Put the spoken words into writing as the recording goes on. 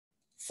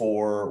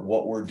for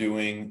what we're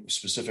doing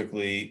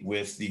specifically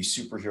with the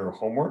superhero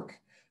homework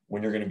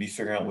when you're going to be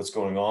figuring out what's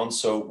going on.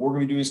 So what we're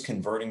going to be doing is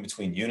converting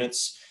between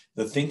units.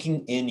 The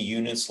thinking in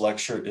units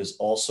lecture is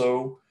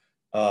also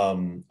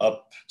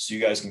up, so you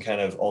guys can kind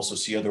of also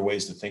see other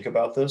ways to think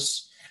about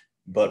this.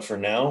 But for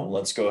now,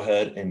 let's go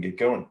ahead and get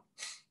going.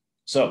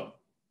 So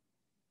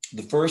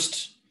the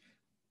first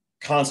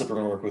concept we're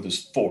going to work with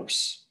is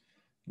force.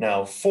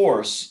 Now,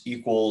 force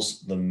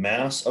equals the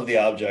mass of the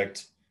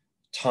object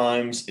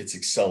times its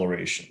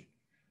acceleration.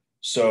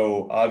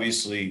 So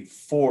obviously,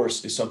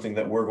 force is something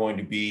that we're going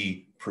to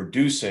be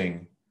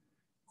producing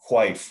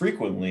quite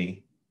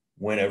frequently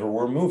whenever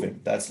we're moving.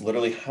 That's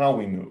literally how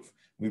we move.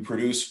 We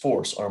produce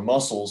force. Our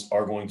muscles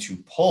are going to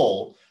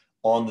pull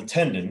on the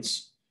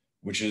tendons,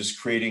 which is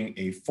creating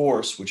a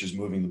force, which is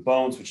moving the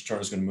bones, which in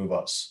turn is going to move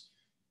us.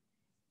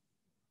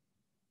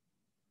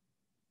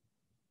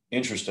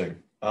 Interesting.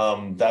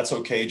 That's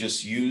okay.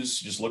 Just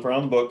look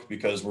around the book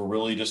because we're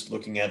really just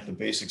looking at the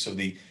basics of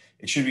it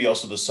should be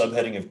also the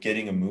subheading of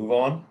getting a move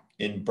on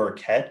in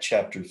Burkett,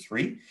 chapter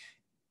 3.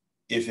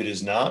 If it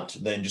is not,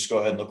 then just go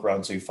ahead and look around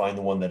until you find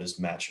the one that is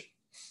matching.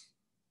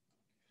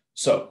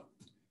 So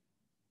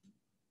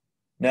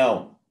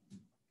now,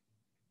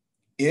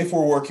 if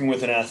we're working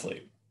with an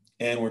athlete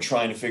and we're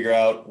trying to figure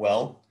out,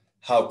 well,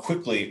 how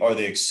quickly are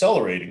they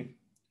accelerating?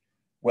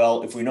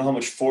 Well, if we know how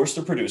much force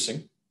they're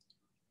producing,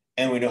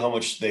 and we know how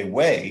much they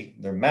weigh,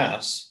 their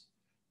mass,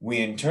 we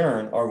in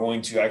turn are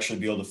going to actually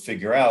be able to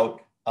figure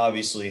out,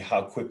 obviously,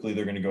 how quickly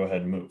they're going to go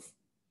ahead and move.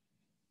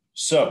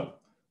 So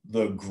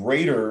the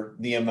greater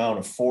the amount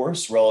of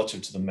force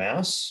relative to the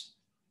mass,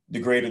 the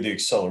greater the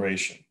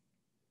acceleration.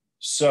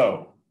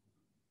 So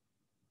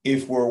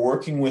if we're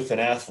working with an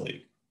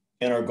athlete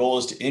and our goal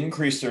is to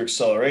increase their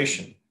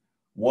acceleration,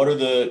 what are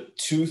the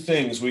two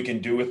things we can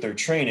do with their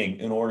training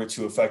in order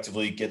to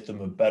effectively get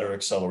them a better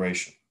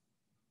acceleration?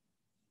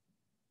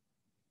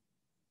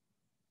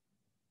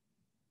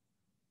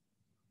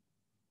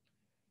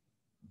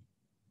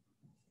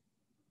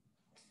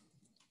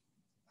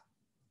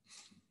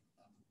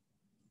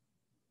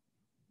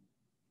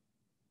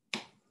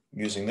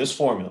 Using this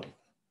formula,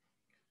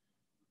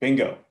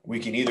 bingo, we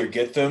can either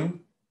get them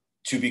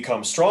to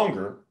become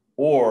stronger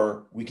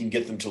or we can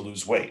get them to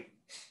lose weight.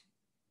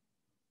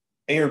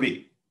 A or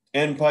B,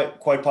 and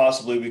quite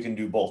possibly we can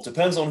do both.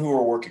 Depends on who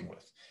we're working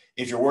with.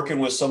 If you're working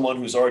with someone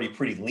who's already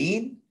pretty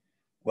lean,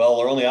 well,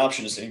 our only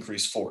option is to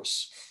increase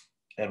force.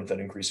 And with that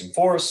increasing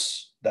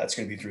force, that's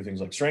going to be through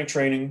things like strength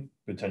training,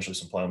 potentially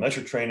some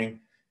plyometric training.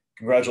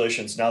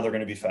 Congratulations, now they're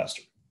going to be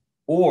faster.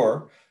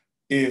 Or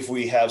if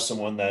we have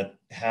someone that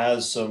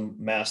has some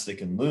mass they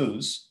can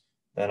lose,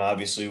 then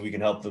obviously we can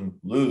help them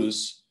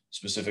lose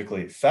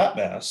specifically fat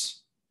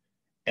mass,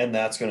 and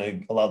that's going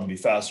to allow them to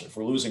be faster. If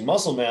we're losing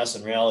muscle mass,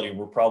 in reality,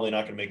 we're probably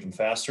not going to make them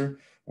faster.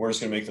 We're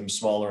just going to make them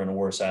smaller and a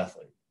worse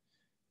athlete,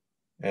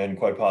 and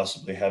quite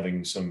possibly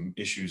having some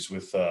issues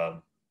with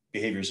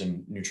behaviors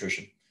in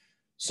nutrition.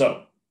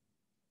 So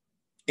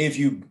if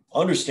you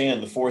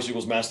understand the force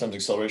equals mass times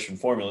acceleration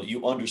formula,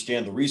 you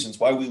understand the reasons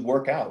why we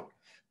work out,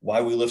 why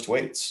we lift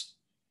weights,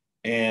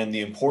 and the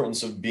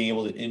importance of being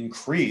able to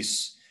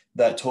increase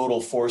that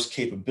total force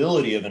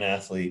capability of an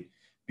athlete.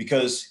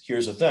 Because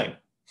here's the thing,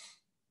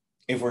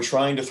 if we're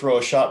trying to throw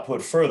a shot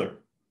put further,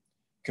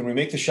 can we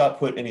make the shot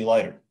put any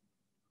lighter?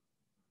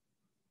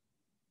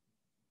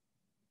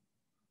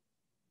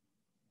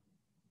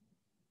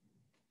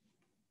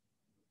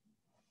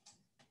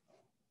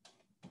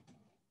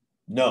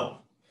 No.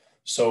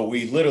 So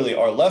we literally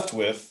are left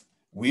with,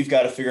 we've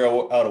got to figure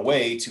out a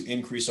way to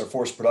increase our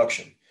force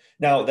production.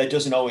 Now, that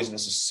doesn't always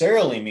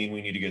necessarily mean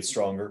we need to get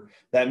stronger.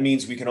 That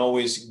means we can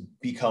always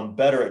become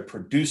better at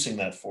producing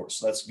that force.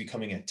 So that's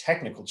becoming a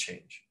technical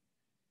change.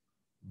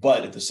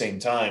 But at the same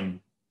time,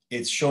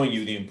 it's showing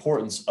you the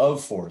importance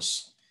of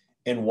force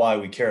and why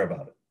we care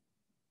about it.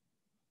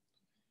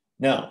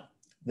 Now,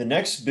 the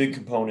next big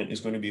component is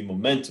going to be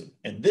momentum.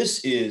 And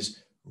this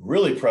is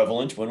really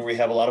prevalent when we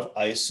have a lot of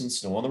ice and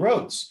snow on the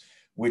roads,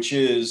 which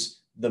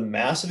is the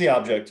mass of the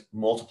object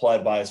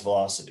multiplied by its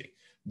velocity.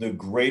 The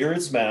greater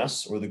its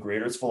mass or the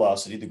greater its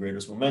velocity, the greater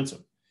its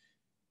momentum.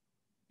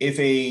 If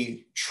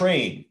a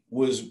train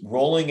was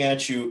rolling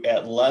at you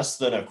at less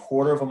than a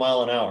quarter of a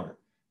mile an hour,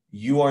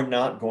 you are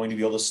not going to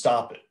be able to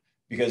stop it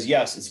because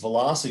yes, its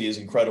velocity is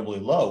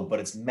incredibly low, but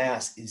its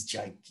mass is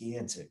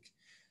gigantic.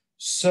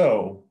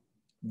 So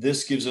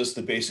this gives us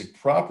the basic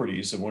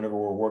properties of whenever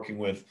we're working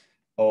with,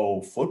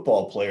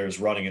 football players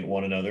running at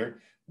one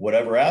another,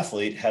 whatever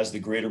athlete has the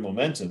greater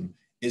momentum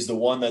is the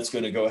one that's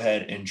going to go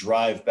ahead and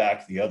drive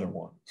back the other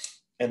one.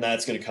 And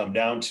that's going to come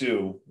down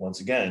to, once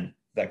again,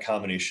 that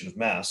combination of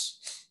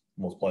mass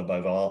multiplied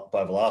by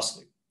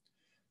velocity.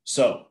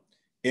 So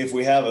if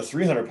we have a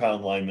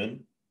 300-pound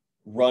lineman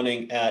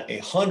running at a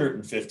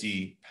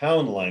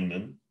 150-pound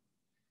lineman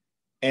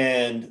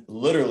and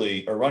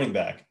literally a running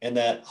back, and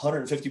that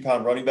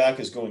 150-pound running back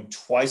is going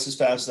twice as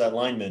fast as that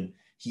lineman,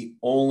 he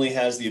only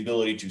has the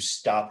ability to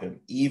stop him,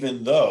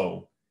 even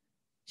though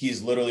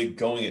he's literally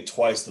going at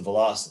twice the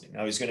velocity.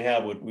 Now he's going to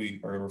have what we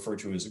are referred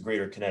to as a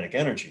greater kinetic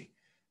energy,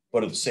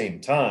 But at the same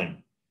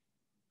time,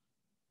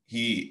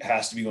 he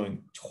has to be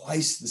going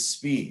twice the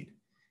speed.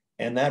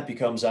 And that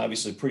becomes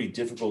obviously pretty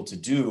difficult to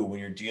do when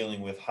you're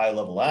dealing with high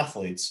level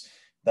athletes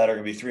that are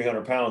going to be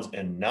 300 pounds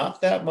and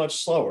not that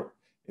much slower.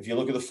 If you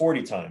look at the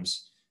 40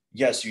 times,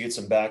 yes, you get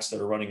some backs that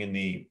are running in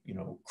the,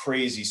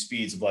 crazy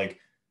speeds of like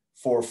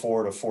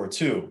 4.4 to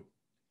 4.2,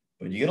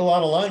 but you get a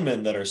lot of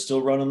linemen that are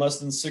still running less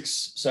than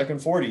 6-second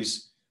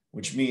 40s,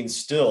 which means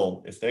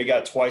still, if they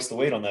got twice the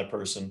weight on that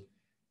person,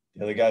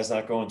 the other guy's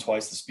not going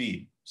twice the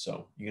speed.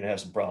 So you're going to have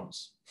some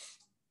problems.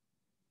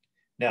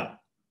 Now,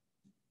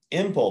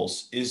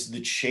 impulse is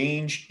the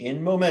change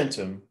in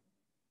momentum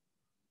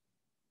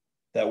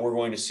that we're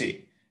going to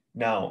see.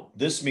 Now,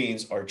 this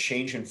means our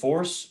change in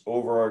force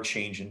over our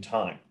change in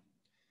time.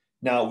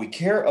 Now, we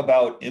care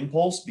about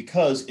impulse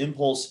because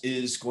impulse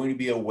is going to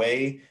be a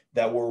way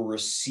that we're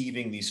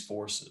receiving these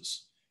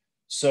forces.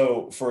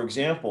 So, for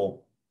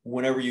example,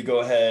 whenever you go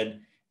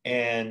ahead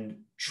and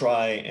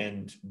try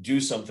and do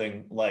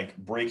something like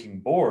breaking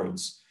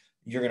boards,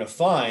 you're going to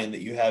find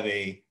that you have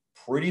a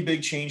pretty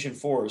big change in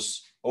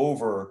force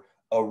over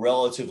a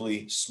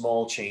relatively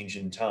small change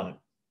in time.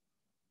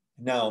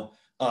 Now,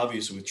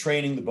 obviously, with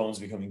training, the bone's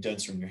becoming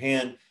denser in your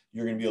hand.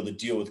 You're going to be able to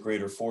deal with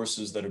greater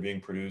forces that are being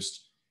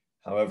produced.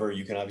 However,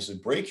 you can obviously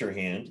break your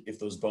hand if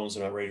those bones are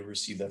not ready to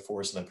receive that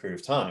force in that period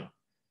of time.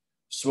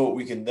 So what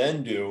we can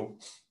then do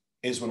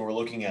is, when we're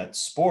looking at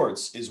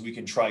sports, is we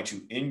can try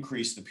to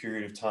increase the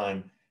period of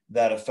time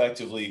that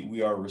effectively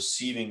we are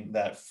receiving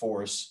that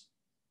force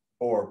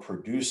or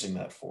producing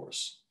that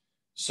force.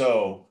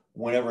 So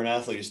whenever an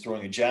athlete is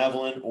throwing a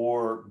javelin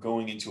or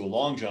going into a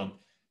long jump,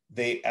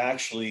 they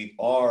actually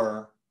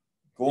are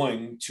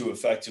going to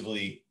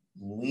effectively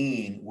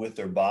lean with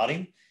their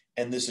body.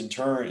 And this in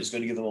turn is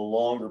going to give them a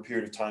longer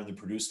period of time to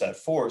produce that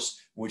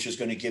force, which is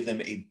going to give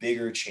them a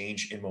bigger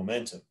change in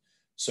momentum.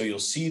 So you'll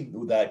see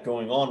that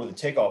going on with the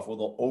takeoff, where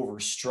they'll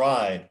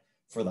overstride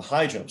for the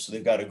high jump. So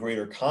they've got a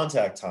greater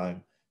contact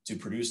time to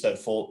produce that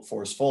full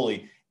force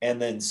fully.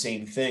 And then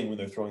same thing when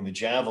they're throwing the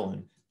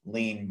javelin,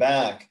 lean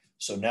back.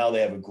 So now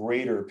they have a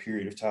greater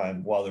period of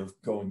time while they're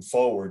going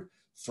forward,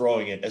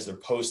 throwing it as they're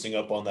posting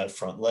up on that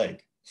front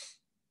leg.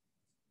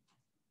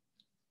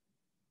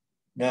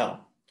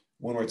 Now,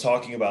 when we're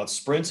talking about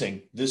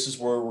sprinting, this is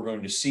where we're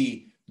going to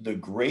see the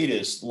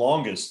greatest,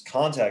 longest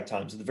contact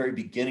times at the very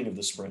beginning of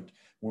the sprint,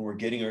 when we're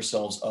getting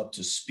ourselves up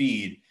to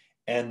speed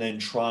and then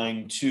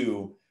trying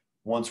to,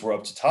 once we're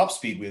up to top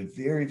speed, we have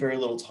very, very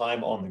little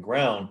time on the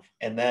ground.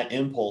 And that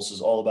impulse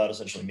is all about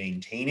essentially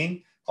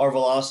maintaining our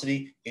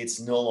velocity. It's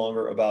no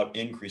longer about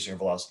increasing our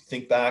velocity.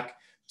 Think back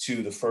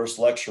to the first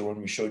lecture when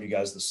we showed you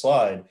guys the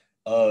slide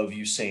of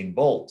Usain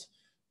Bolt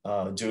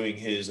doing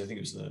his, I think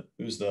it was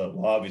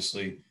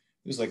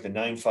like the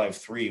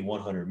 9.53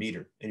 100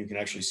 meter. And you can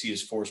actually see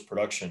his force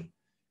production,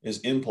 his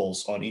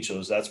impulse on each of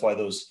those. That's why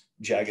those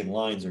jagged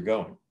lines are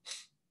going.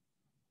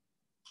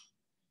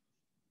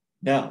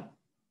 Now,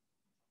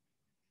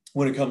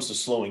 when it comes to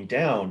slowing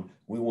down,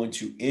 we want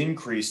to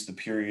increase the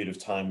period of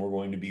time we're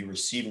going to be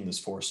receiving this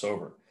force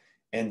over.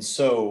 And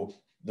so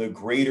the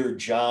greater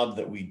job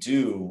that we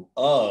do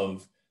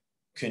of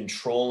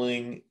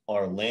controlling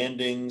our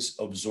landings,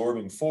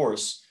 absorbing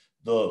force,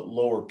 the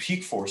lower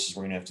peak forces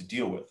we're going to have to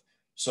deal with.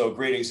 So a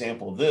great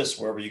example of this,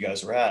 wherever you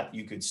guys are at,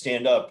 you could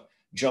stand up,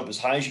 jump as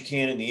high as you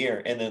can in the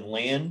air, and then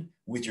land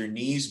with your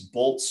knees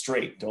bolt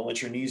straight. Don't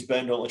let your knees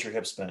bend. Don't let your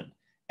hips bend.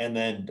 And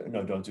then,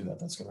 no, don't do that.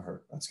 That's going to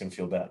hurt. That's going to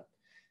feel bad.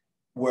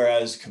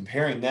 Whereas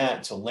comparing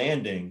that to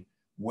landing,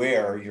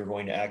 where you're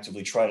going to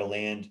actively try to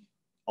land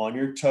on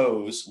your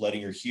toes,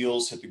 letting your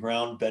heels hit the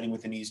ground, bending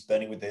with the knees,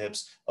 bending with the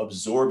hips,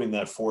 absorbing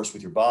that force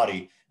with your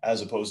body,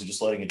 as opposed to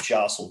just letting it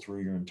jostle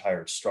through your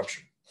entire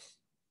structure.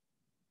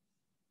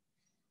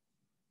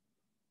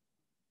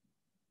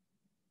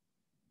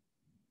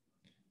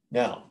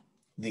 Now,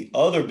 the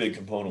other big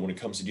component when it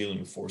comes to dealing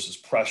with force is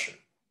pressure.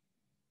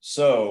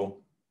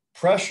 So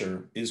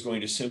pressure is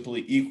going to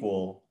simply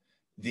equal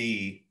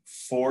the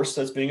force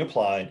that's being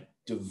applied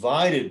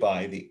divided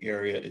by the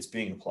area it's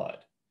being applied.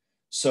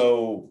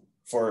 So,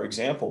 for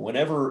example,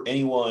 whenever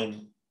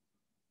anyone,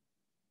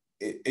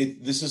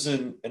 this is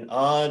an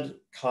odd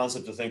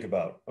concept to think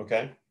about,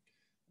 okay?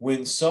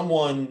 When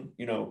someone,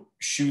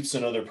 shoots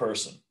another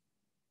person,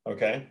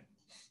 okay?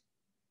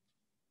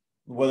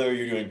 Whether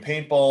you're doing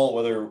paintball,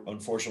 whether,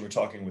 unfortunately, we're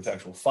talking with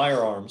actual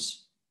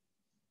firearms,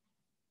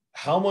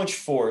 how much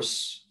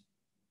force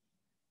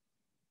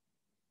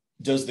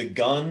does the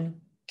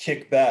gun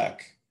kick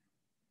back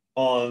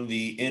on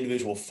the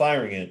individual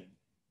firing it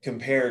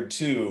compared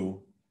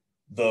to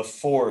the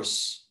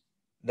force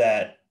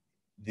that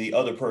the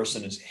other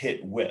person is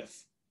hit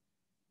with?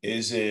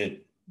 Is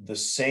it the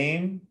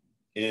same?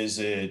 Is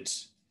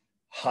it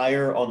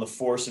higher on the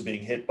force of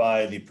being hit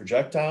by the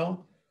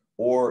projectile?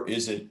 Or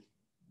is it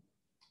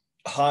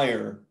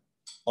higher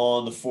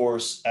on the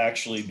force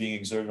actually being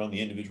exerted on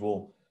the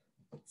individual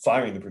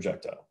firing the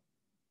projectile?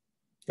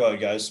 Go ahead,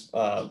 guys.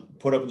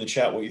 Put up in the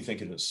chat what you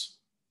think it is.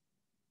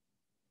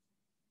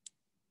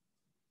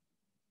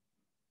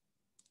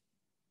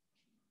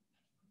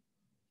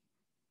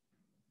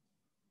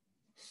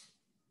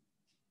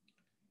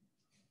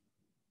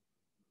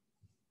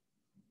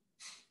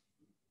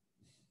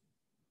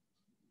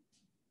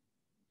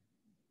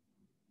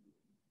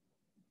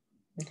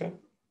 Okay.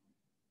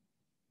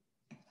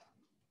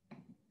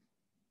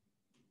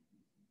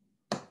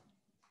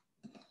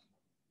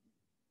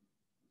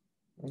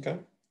 Okay.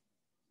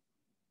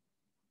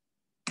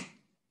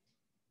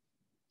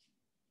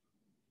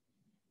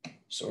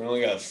 So we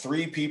only got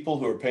 3 people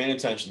who are paying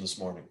attention this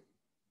morning.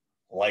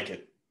 Like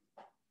it.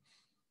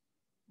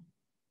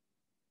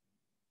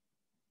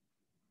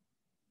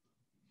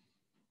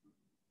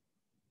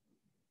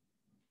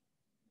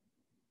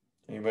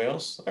 Anybody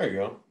else? There you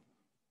go.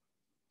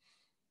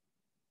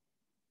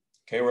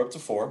 Okay, we're up to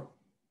 4.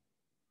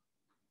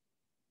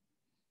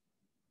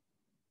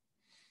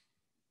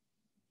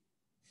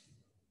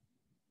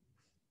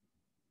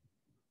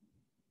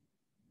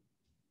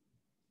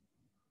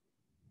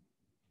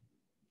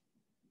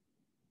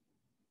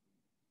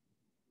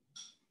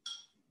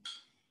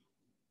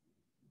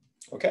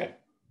 Okay.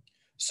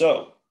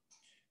 So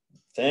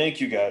thank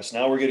you guys.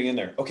 Now we're getting in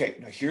there. Okay,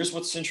 now here's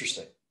what's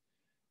interesting.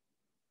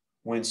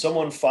 When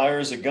someone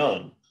fires a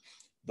gun,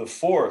 the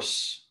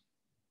force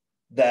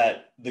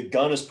that the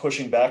gun is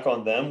pushing back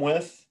on them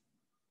with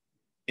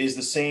is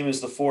the same as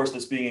the force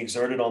that's being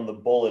exerted on the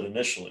bullet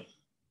initially.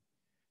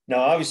 Now,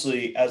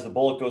 obviously, as the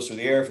bullet goes through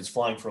the air, if it's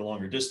flying for a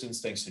longer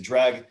distance, thanks to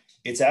drag,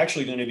 it's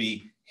actually going to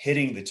be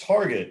hitting the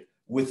target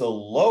with a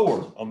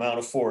lower amount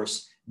of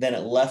force than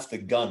it left the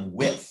gun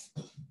with.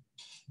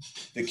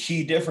 The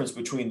key difference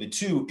between the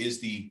two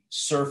is the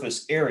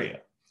surface area.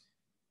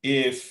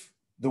 If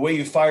the way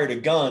you fired a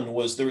gun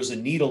was there was a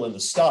needle in the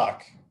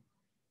stock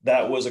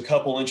that was a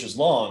couple inches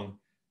long,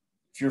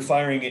 if you're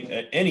firing it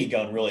at any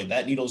gun, really,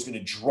 that needle is going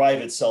to drive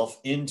itself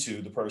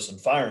into the person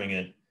firing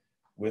it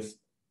with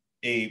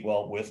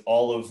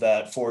all of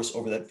that force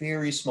over that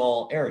very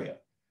small area.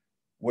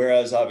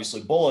 Whereas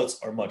obviously bullets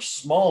are much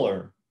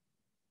smaller,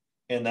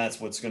 and that's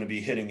what's going to be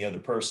hitting the other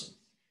person.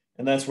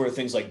 And that's where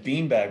things like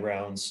beanbag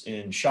rounds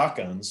in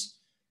shotguns,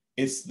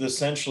 it's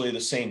essentially the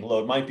same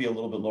load, might be a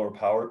little bit lower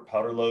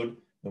powder load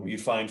than what you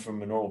find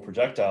from a normal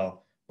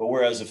projectile. But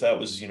whereas if that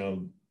was,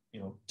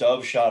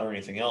 dove shot or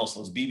anything else,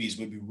 those BBs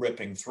would be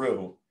ripping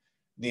through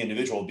the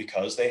individual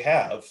because they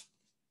have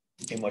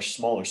a much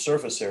smaller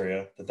surface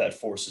area that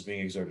force is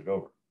being exerted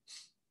over.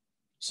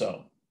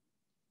 So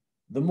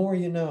the more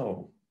you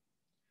know.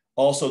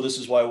 Also, this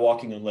is why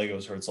walking on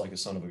Legos hurts like a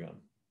son of a gun.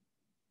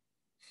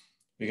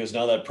 Because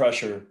now that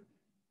pressure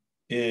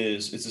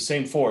it's the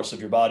same force of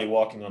your body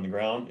walking on the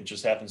ground. It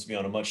just happens to be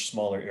on a much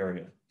smaller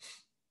area.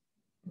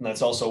 And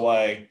that's also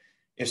why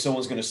if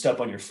someone's going to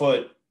step on your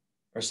foot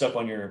or step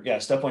on your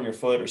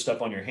foot or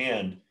step on your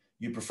hand,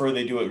 you prefer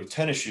they do it with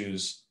tennis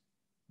shoes,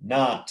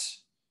 not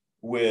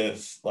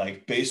with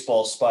like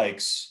baseball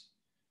spikes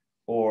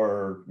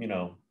or,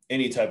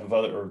 any type of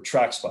other or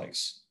track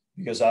spikes,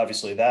 because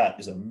obviously that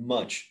is a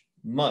much,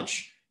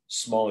 much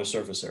smaller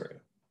surface area.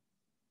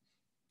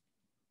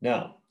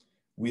 Now,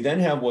 we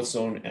then have what's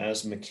known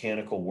as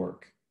mechanical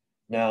work.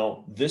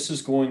 Now, this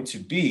is going to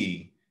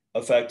be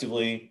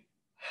effectively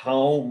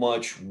how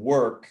much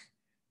work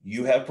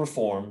you have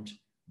performed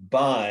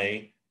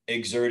by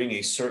exerting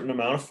a certain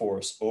amount of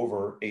force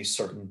over a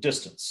certain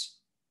distance.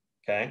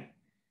 Okay?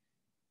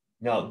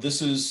 Now,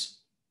 this is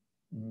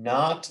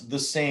not the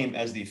same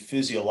as the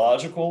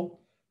physiological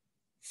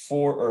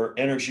or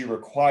energy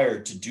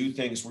required to do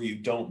things where you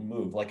don't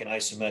move, like an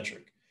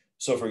isometric.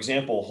 So, for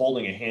example,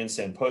 holding a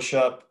handstand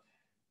push-up,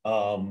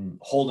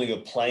 holding a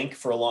plank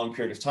for a long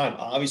period of time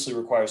obviously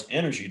requires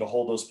energy to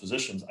hold those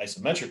positions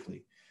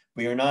isometrically,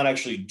 but you're not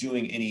actually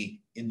doing any,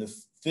 in the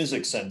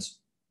physics sense,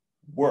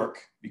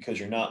 work because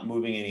you're not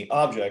moving any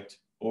object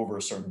over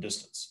a certain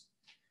distance.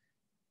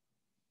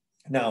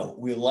 Now,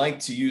 we like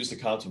to use the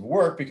concept of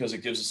work because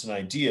it gives us an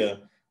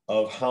idea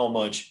of how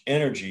much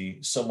energy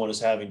someone is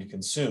having to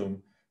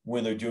consume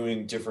when they're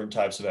doing different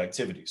types of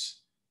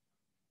activities.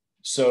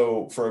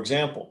 So, for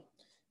example,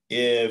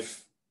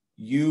 if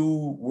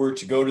you were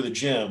to go to the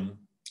gym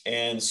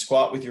and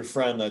squat with your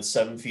friend that's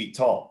 7 feet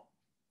tall,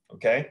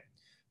 okay?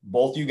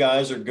 Both you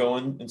guys are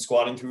going and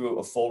squatting through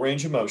a full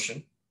range of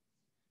motion,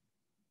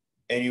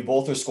 and you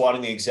both are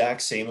squatting the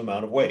exact same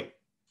amount of weight.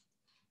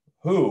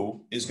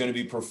 Who is going to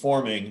be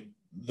performing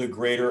the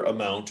greater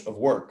amount of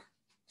work?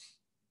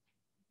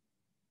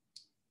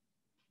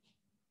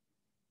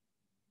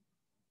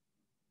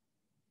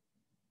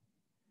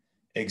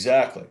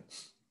 Exactly.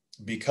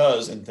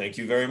 Because, and thank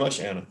you very much,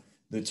 Anna,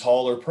 the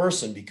taller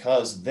person,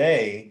 because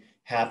they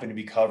happen to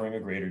be covering a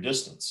greater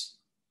distance.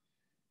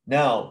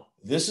 Now,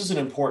 this is an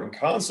important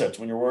concept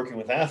when you're working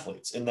with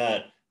athletes, in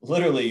that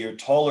literally your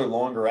taller,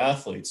 longer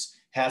athletes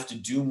have to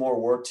do more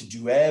work to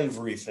do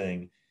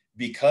everything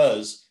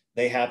because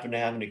they happen to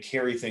having to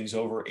carry things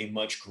over a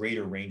much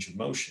greater range of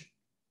motion.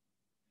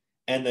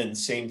 And then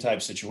same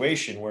type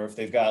situation where if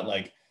they've got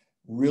like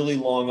really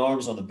long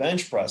arms on the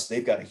bench press,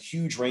 they've got a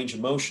huge range of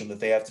motion that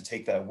they have to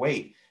take that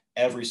weight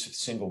every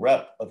single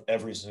rep of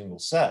every single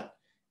set.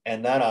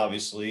 And that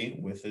obviously,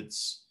 with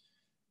its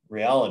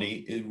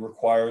reality, it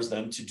requires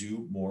them to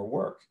do more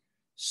work.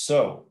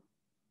 So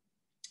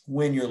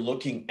when you're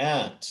looking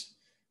at,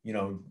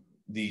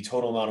 the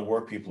total amount of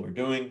work people are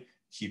doing,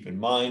 keep in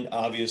mind,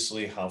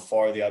 obviously, how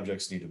far the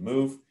objects need to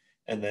move.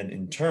 And then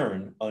in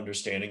turn,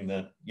 understanding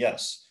that,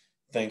 yes,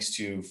 thanks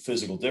to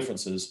physical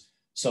differences,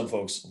 some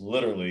folks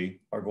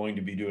literally are going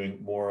to be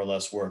doing more or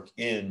less work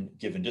in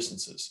given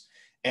distances.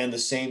 And the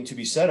same to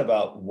be said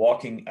about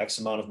walking X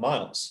amount of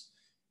miles.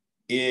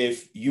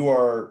 If you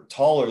are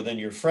taller than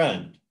your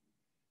friend,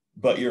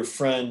 but your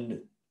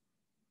friend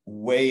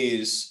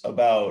weighs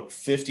about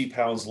 50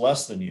 pounds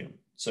less than you,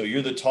 so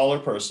you're the taller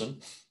person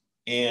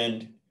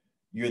and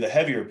you're the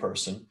heavier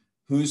person,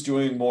 who's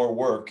doing more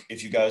work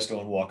if you guys go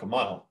and walk a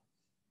mile?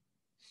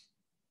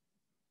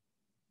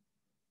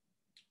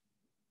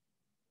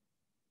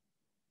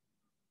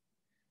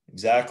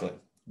 Exactly,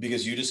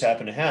 because you just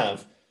happen to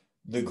have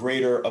the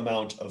greater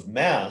amount of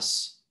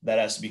mass that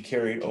has to be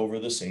carried over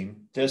the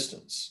same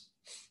distance.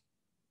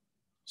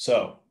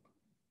 So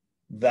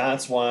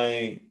that's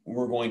why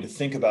we're going to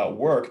think about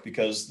work,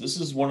 because this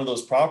is one of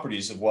those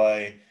properties of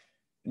why,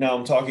 now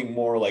I'm talking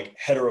more like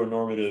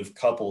heteronormative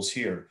couples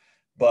here,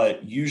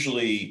 but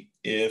usually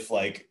if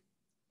like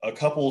a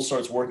couple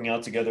starts working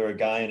out together, a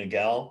guy and a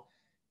gal,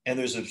 and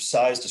there's a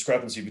size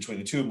discrepancy between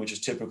the two of them, which is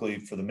typically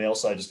for the male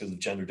side just because of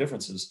gender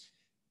differences,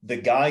 the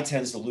guy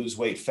tends to lose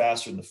weight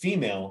faster than the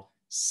female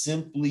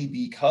simply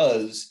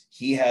because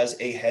he has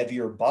a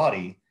heavier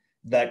body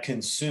that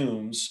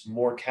consumes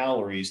more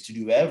calories to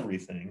do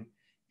everything.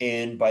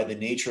 And by the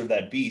nature of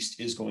that beast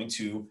is going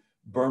to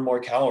burn more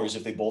calories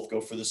if they both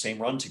go for the same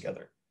run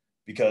together,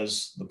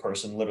 because the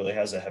person literally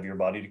has a heavier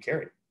body to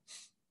carry.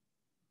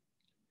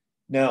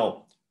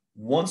 Now,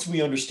 once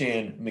we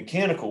understand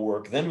mechanical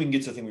work, then we can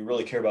get to the thing we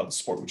really care about in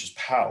sport, which is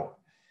power.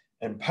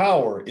 And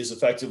power is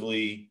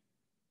effectively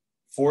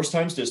force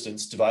times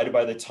distance divided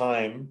by the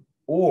time,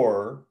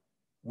 or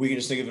we can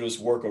just think of it as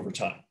work over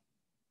time.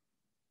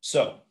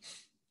 So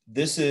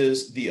this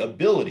is the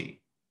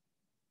ability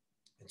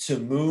to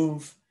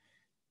move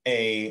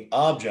a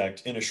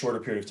object in a shorter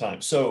period of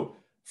time. So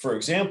for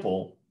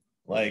example,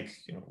 like,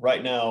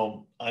 right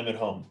now I'm at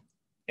home,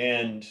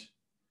 and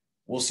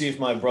we'll see if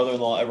my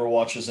brother-in-law ever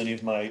watches any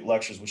of my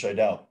lectures, which I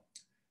doubt.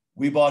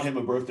 We bought him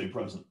a birthday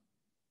present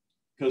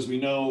because we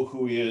know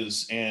who he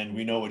is and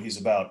we know what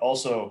he's about.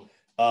 Also,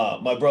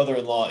 my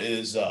brother-in-law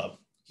is,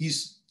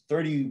 he's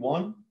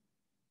 31,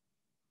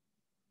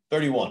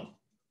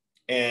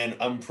 and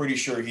I'm pretty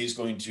sure he's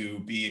going to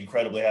be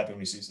incredibly happy when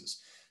he sees this.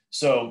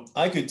 So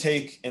I could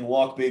take and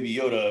walk Baby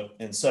Yoda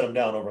and set him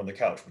down over on the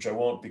couch, which I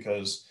won't,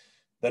 because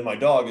then my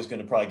dog is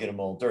going to probably get him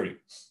all dirty.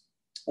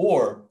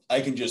 Or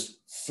I can just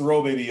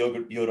throw Baby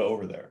Yoda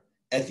over there.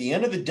 At the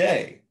end of the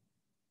day,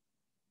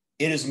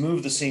 it has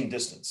moved the same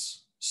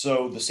distance.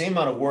 So the same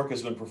amount of work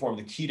has been performed.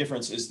 The key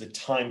difference is the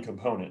time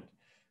component.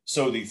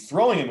 So the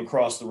throwing him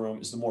across the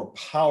room is the more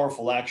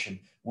powerful action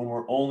when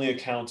we're only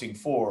accounting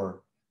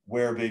for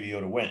where Baby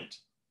Yoda went.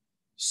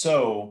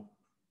 So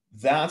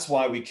that's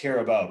why we care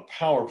about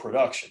power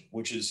production,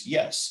 which is,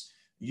 yes,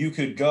 you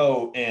could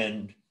go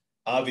and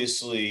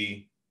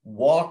obviously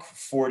walk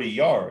 40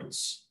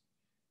 yards,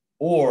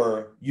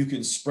 or you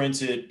can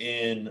sprint it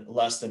in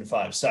less than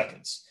 5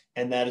 seconds.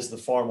 And that is the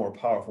far more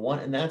powerful one.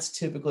 And that's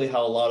typically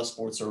how a lot of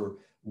sports are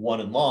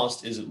won and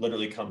lost, is it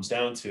literally comes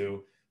down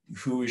to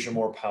who is your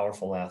more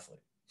powerful athlete.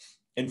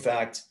 In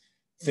fact,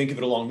 think of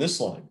it along this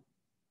line,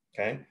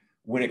 okay?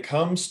 When it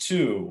comes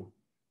to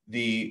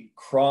the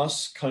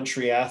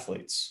cross-country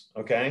athletes,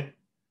 okay?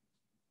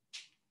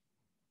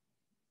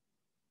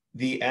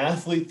 The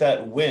athlete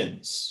that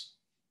wins,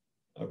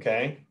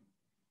 okay,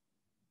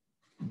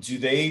 do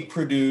they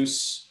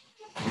produce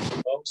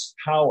the most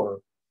power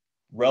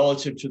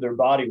relative to their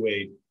body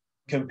weight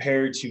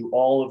compared to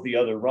all of the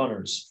other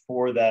runners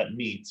for that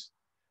meet?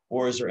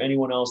 Or is there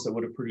anyone else that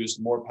would have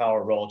produced more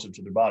power relative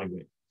to their body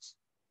weight?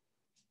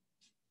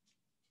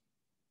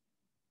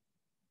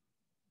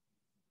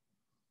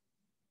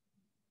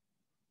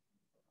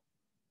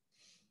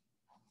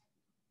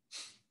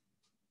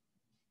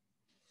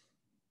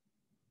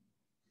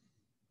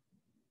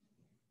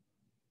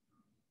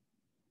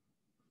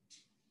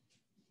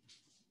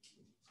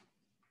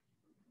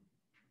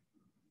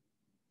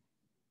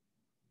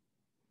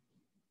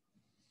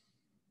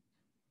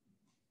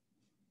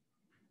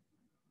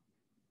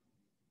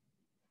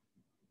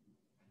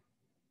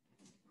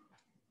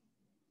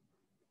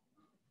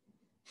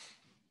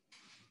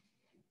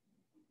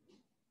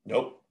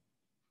 Nope.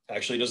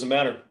 Actually, it doesn't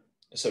matter.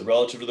 I said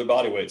relative to their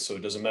body weight, so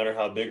it doesn't matter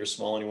how big or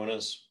small anyone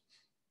is.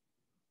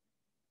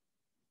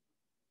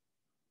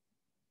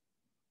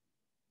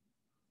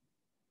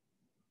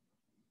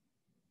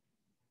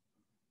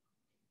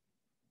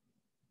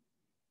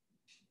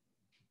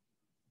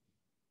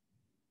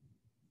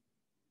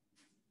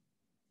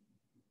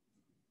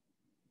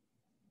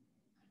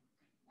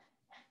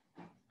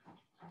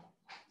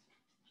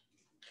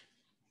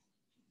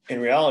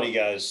 In reality,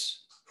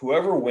 guys,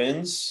 whoever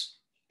wins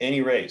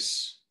any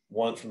race,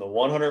 one from the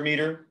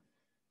 100-meter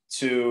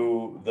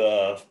to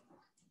the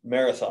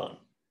marathon,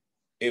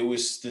 it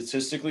was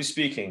statistically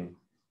speaking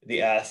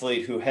the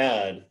athlete who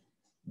had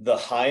the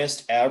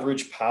highest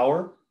average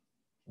power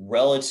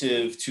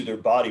relative to their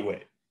body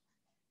weight.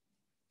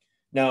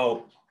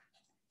 Now,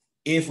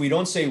 If we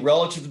don't say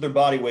relative to their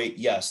body weight,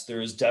 yes,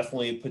 there is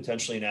definitely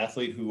potentially an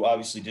athlete who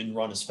obviously didn't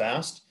run as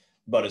fast,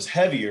 but is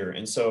heavier.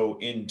 And so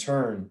in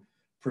turn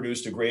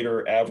produced a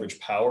greater average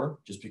power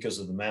just because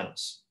of the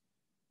mass.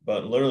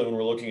 But literally when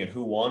we're looking at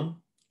who won,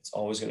 it's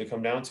always going to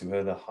come down to who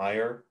had the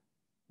higher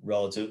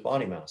relative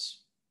body mass.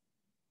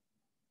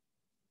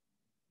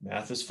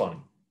 Math is funny.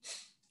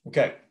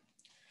 Okay.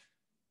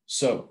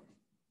 So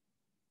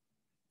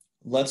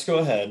let's go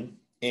ahead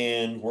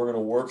and we're going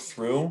to work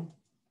through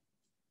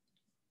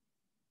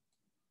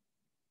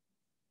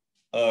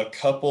a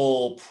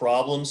couple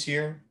problems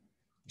here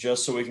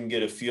just so we can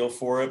get a feel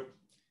for it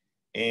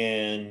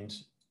and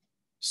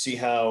see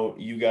how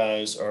you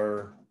guys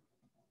are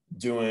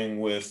doing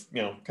with,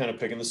 kind of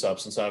picking this up,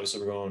 since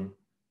obviously we're going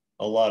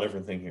a lot of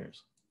different things here,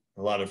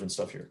 a lot of different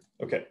stuff here.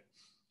 Okay.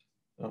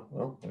 Oh,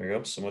 well, there you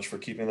go. So much for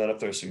keeping that up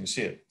there so you can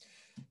see it.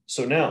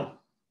 So now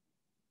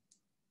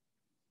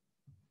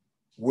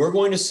we're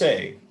going to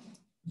say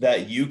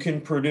that you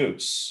can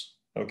produce,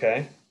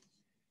 okay,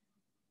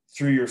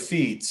 through your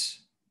feet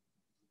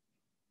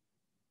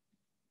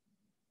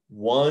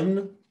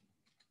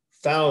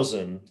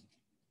 1,000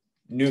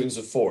 newtons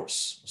of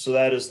force. So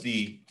that is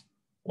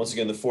once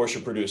again, the force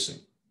you're producing.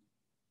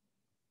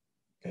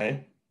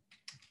 Okay.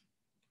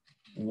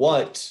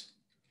 What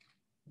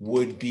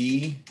would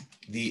be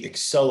the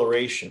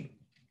acceleration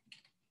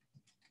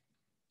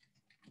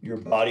your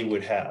body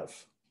would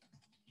have?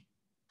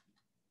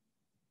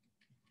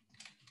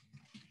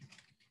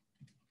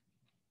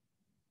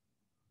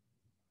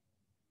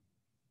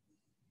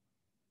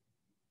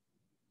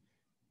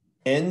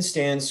 N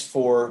stands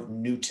for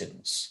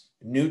newtons.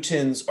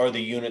 Newtons are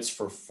the units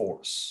for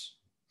force.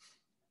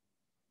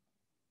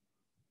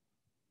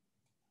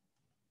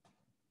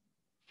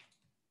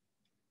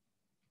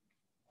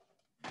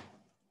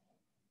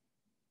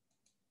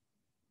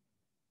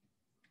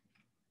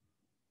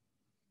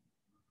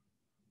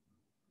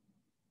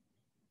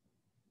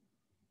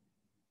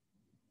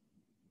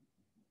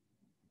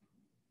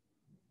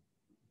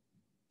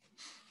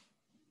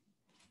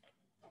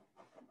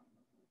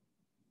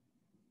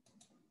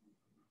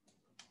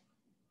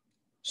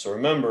 So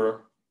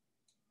remember,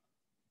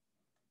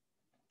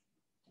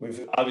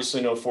 we've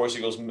obviously know force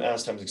equals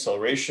mass times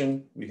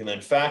acceleration. We can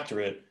then factor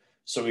it.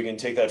 So we can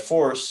take that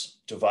force,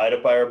 divide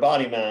it by our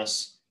body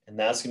mass, and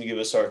that's going to give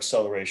us our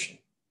acceleration.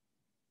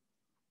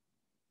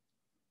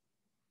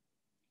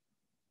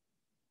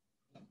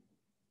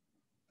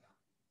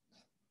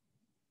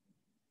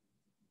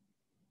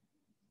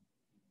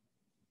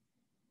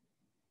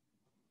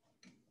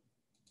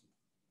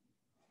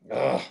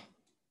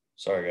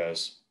 Sorry,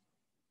 guys.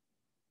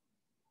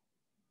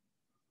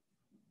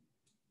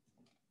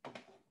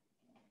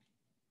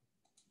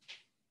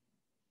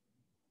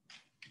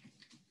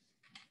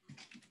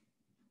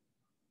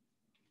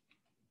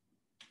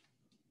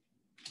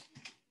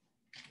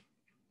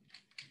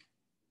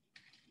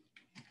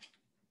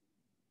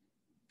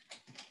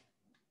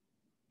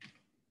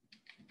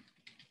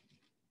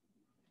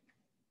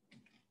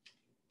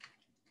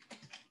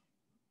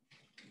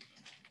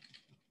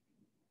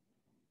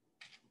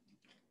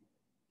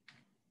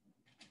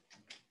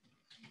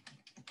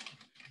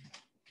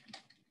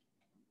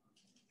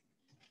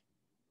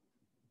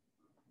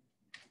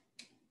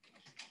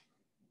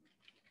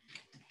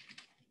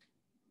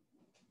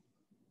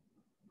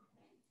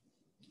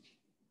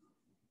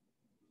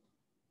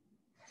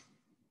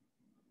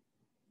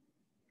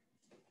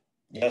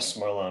 Yes,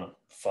 Marlana,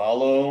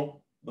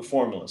 follow the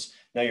formulas.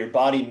 Now your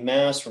body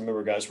mass,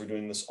 remember guys, we're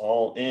doing this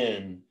all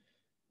in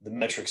the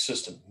metric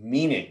system,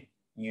 meaning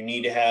you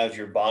need to have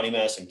your body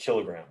mass in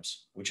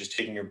kilograms, which is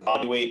taking your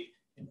body weight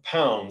in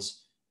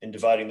pounds and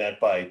dividing that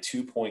by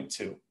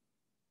 2.2.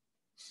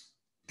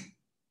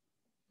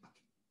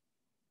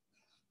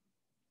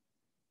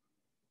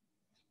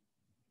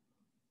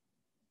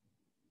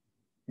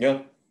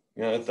 Yeah,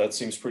 that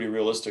seems pretty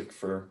realistic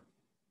for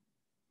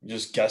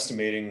just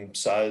guesstimating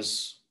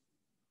size.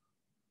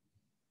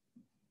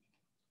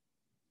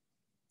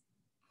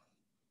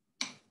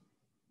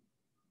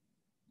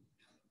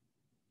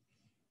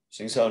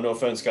 Seeing how, no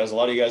offense, guys, a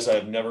lot of you guys I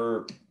have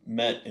never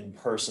met in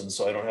person,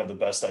 so I don't have the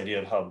best idea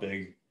of how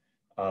big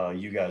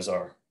you guys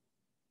are.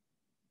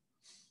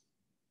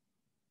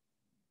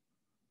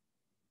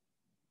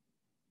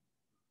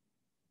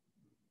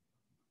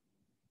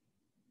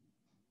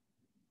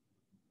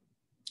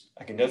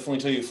 I can definitely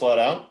tell you flat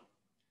out,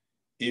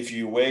 if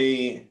you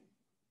weigh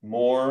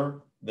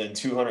more than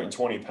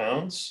 220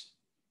 pounds,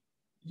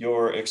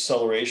 your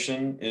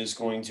acceleration is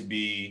going to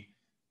be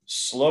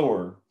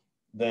slower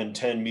than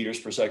 10 meters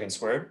per second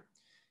squared.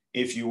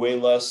 If you weigh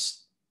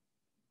less,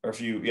 or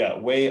if you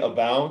weigh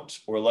about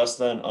or less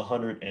than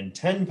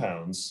 110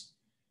 pounds,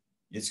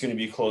 it's going to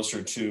be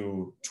closer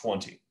to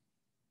 20.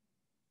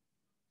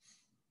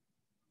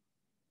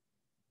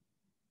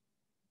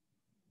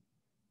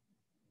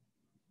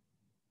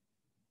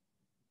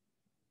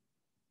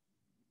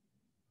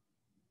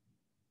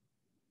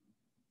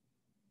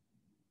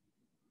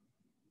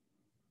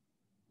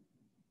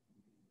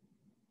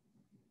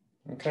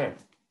 Okay.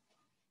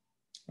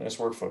 Nice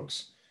work,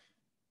 folks.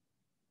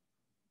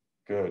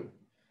 Good.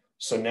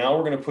 So now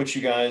we're going to put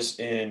you guys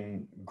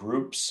in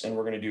groups and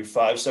we're going to do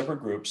 5 separate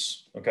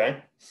groups,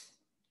 okay?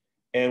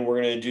 And we're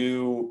going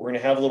to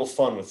have a little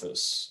fun with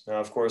this.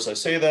 Now, of course, I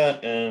say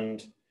that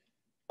and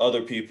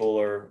other people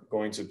are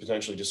going to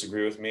potentially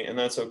disagree with me, and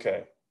that's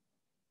okay.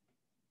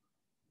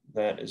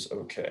 That is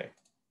okay.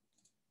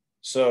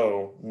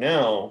 So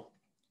now,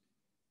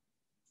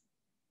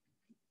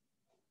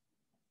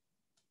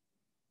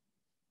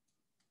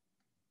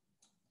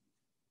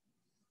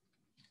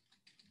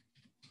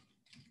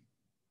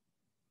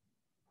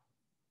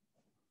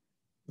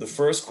 the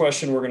first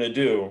question we're going to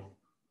do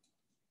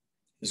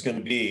is going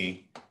to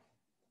be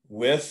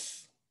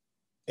with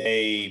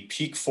a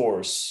peak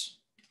force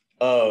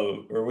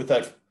of, or with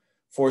that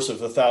force of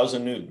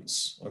 1,000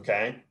 newtons,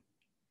 okay?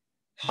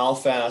 How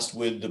fast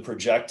would the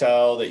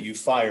projectile that you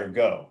fire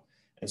go?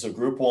 And so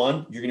group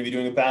 1, you're going to be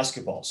doing a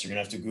basketball. So you're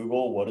going to have to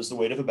Google what is the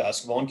weight of a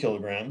basketball in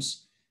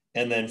kilograms,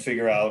 and then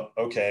figure out,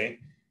 okay,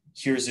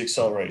 here's the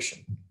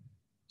acceleration.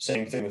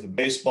 Same thing with a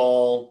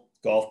baseball,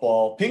 golf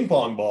ball, ping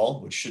pong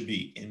ball, which should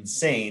be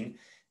insane,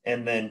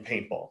 and then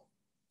paintball.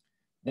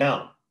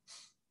 Now,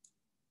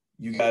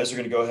 you guys are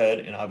going to go ahead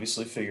and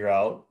obviously figure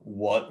out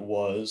what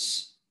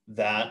was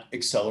that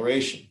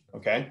acceleration,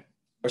 okay?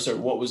 Or sorry,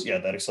 what was, yeah,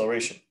 that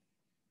acceleration.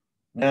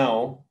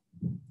 Now,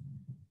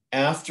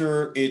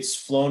 after it's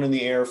flown in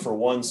the air for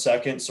 1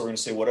 second, so we're going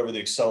to say whatever the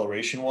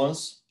acceleration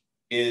was,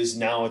 is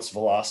now its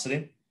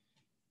velocity.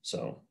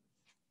 So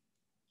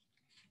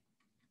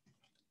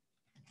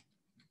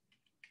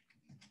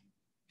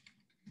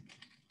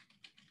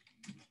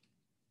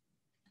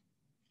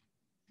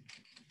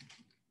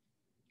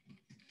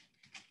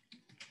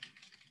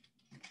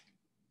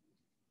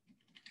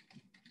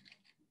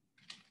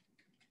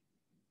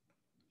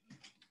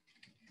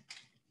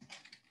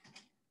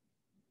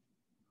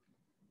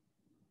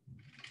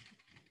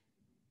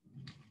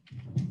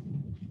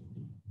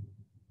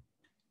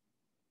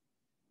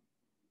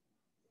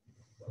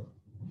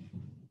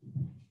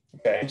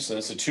okay, so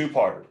it's a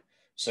 2-part.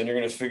 So then you're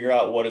going to figure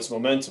out what its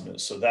momentum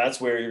is. So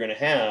that's where you're going to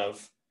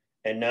have,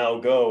 and now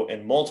go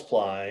and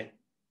multiply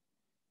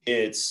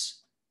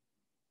its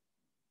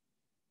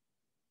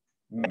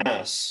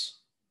mass,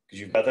 because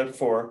you've got that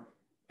before,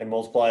 and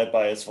multiply it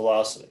by its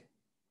velocity.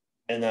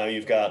 And now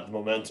you've got the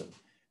momentum.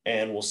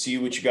 And we'll see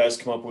what you guys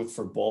come up with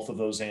for both of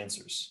those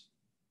answers.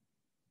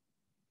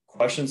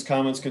 Questions,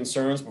 comments,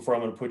 concerns before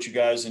I'm going to put you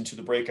guys into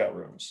the breakout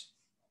rooms.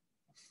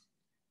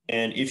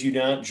 And if you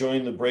don't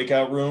join the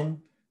breakout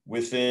room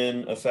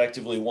within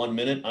effectively 1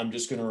 minute, I'm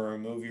just going to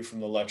remove you from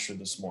the lecture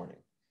this morning.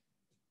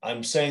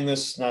 I'm saying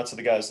this not to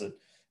the guys that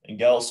and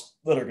gals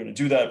that are going to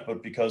do that,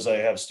 but because I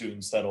have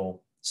students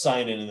that'll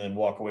sign in and then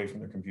walk away from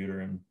their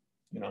computer, and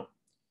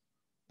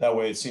that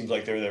way it seems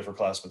like they were there for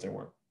class, but they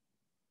weren't.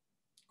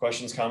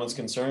 Questions, comments,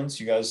 concerns?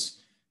 You guys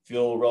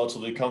feel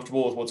relatively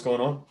comfortable with what's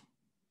going on?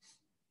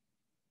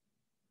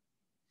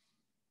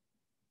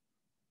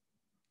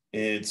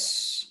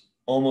 It's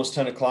almost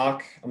 10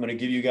 o'clock. I'm going to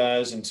give you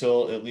guys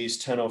until at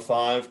least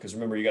 10:05, because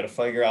remember, you got to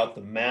figure out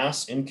the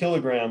mass in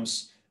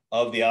kilograms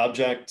of the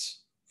object,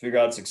 figure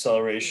out its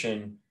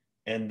acceleration,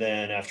 and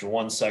then after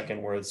 1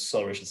 second where its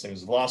acceleration is the same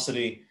as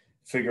velocity,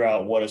 figure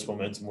out what its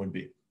momentum would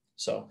be.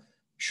 So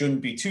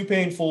shouldn't be too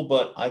painful,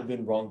 but I've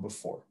been wrong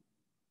before.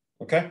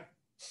 Okay?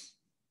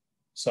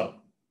 So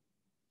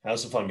have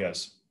some fun,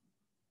 guys.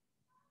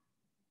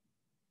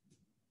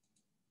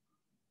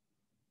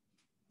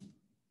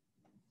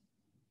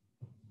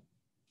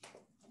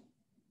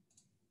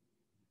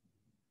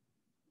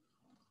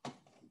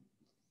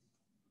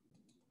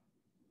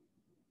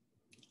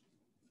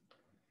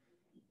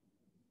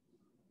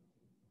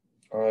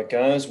 All right,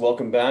 guys,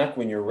 welcome back.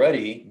 When you're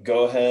ready,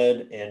 go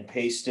ahead and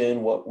paste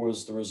in what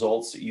was the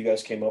results that you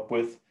guys came up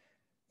with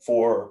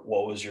for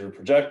what was your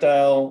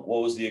projectile,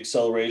 what was the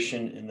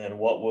acceleration, and then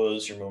what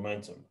was your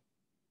momentum.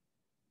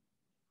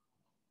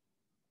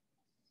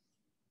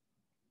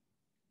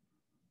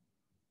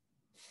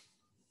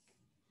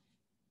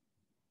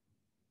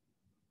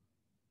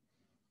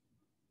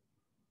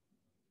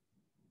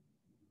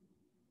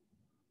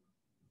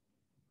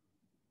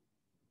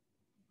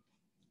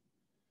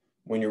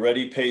 When you're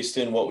ready, paste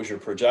in what was your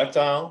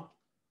projectile,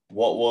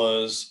 what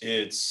was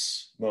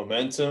its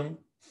momentum,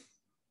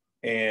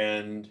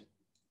 and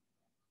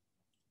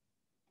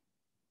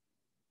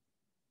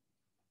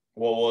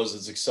what was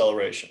its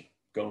acceleration.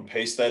 Go and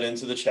paste that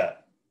into the chat.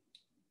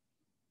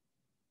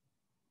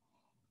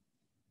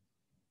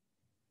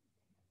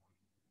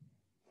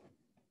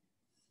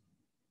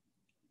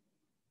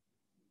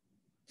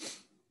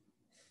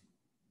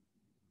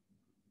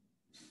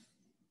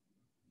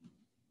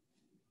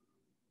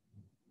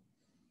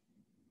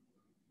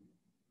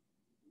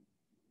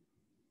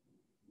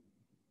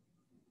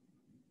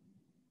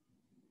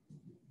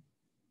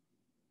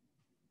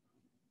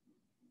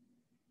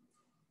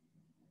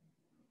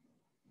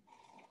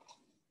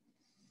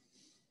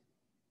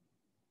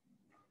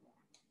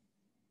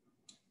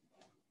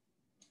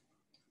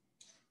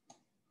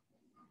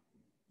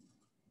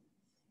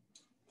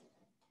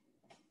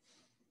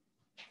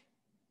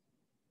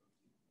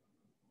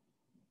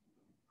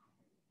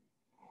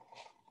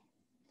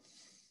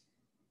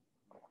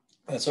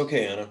 That's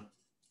okay, Anna.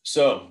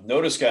 So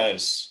notice,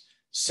 guys,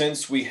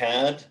 since we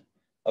had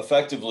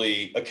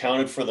effectively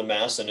accounted for the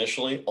mass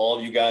initially, all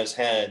of you guys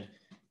had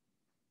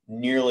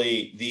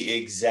nearly the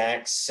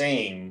exact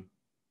same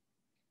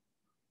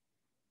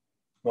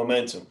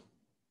momentum.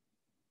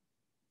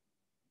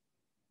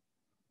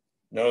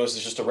 Notice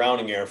it's just a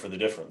rounding error for the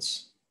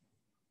difference.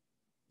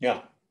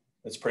 Yeah,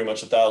 it's pretty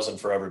much 1,000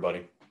 for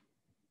everybody.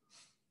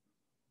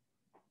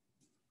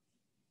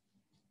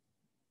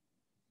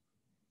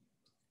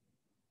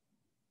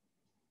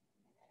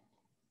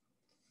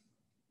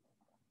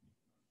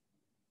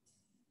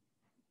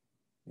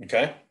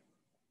 Okay.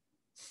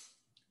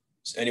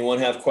 Does anyone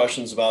have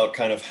questions about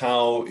kind of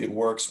how it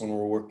works when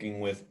we're working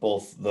with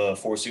both the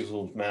force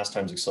equals mass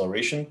times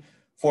acceleration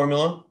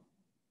formula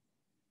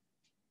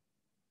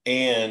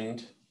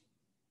and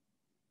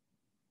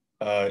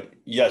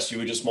yes, you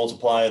would just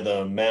multiply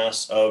the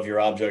mass of your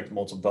object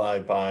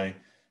multiplied by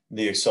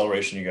the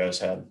acceleration you guys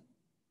had.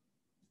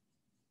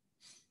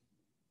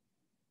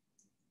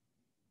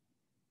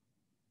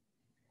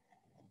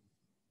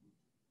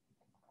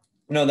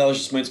 No, that was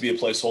just meant to be a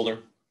placeholder.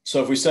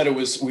 So if we said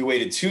we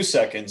waited 2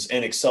 seconds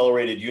and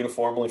accelerated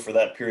uniformly for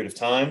that period of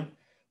time,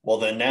 well,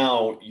 then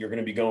now you're going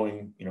to be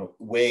going,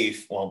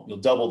 well, you'll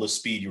double the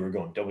speed you were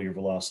going, double your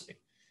velocity.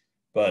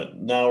 But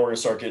now we're going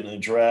to start getting a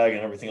drag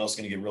and everything else is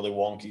going to get really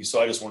wonky. So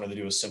I just wanted to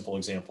do a simple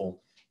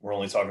example. We're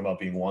only talking about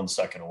being 1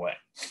 second away.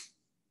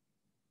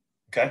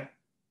 Okay.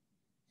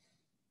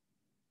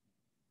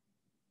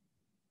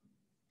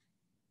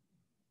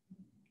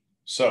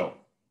 So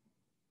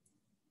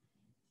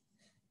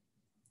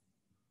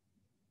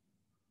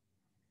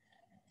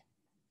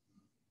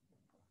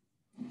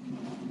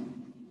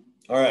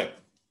all right.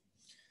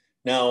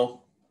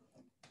 Now,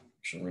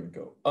 actually, we're going to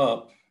go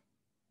up.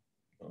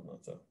 Oh,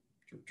 not that.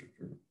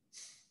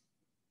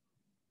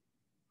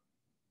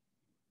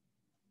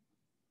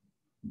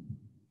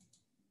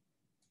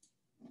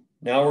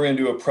 Now we're going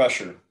to do a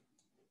pressure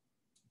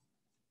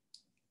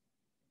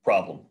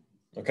problem.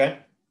 Okay.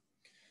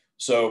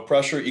 So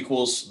pressure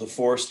equals the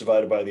force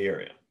divided by the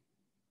area.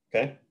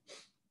 Okay.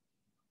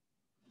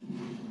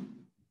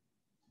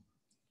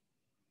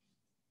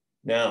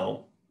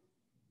 Now,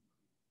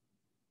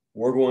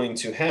 we're going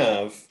to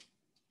have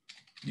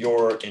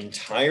your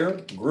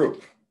entire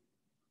group,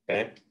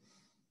 okay,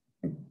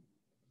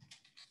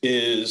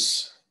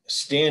 is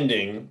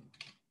standing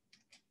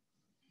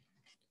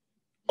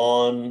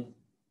on,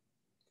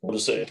 we'll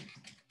just say,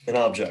 an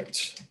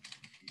object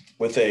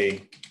with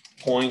a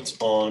point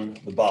on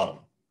the bottom.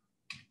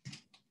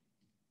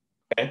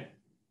 Okay.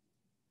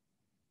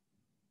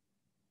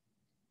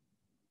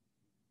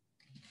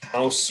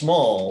 How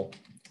small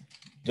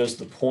does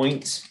the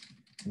point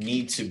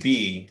need to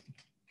be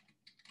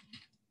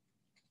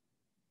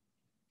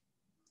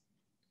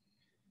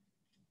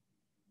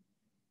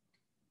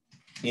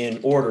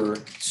in order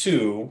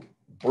to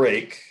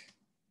break,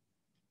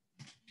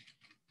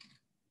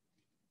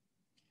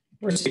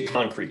 we're going to say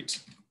concrete?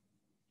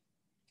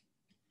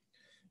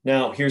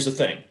 Now, here's the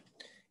thing.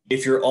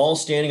 If you're all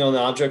standing on the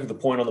object with the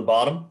point on the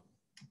bottom,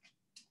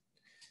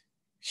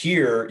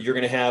 here you're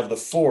going to have the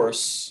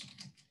force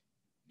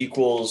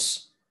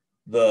equals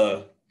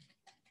the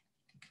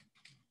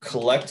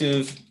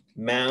collective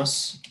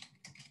mass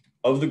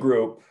of the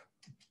group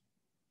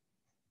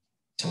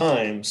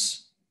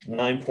times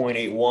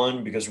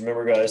 9.81, because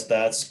remember, guys,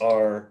 that's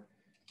our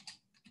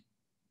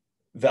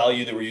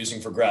value that we're using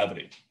for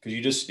gravity.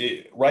 Because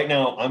right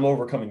now I'm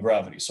overcoming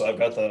gravity. So I've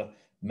got the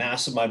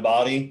mass of my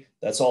body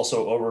that's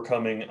also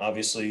overcoming,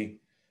 obviously,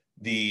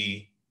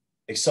 the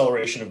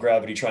acceleration of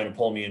gravity trying to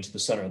pull me into the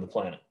center of the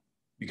planet,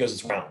 because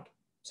it's round.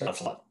 It's not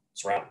flat,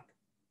 it's round,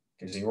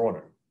 in case you're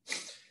wondering.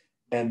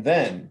 And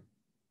then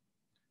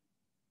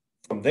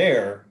from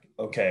there,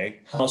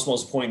 okay, how small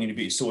does the point need to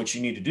be? So what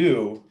you need to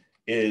do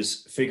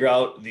is figure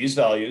out these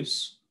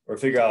values, or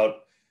figure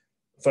out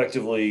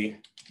effectively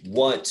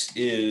what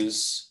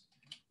is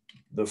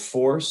the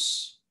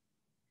force,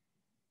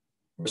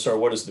 or sorry,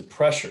 what is the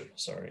pressure,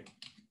 sorry.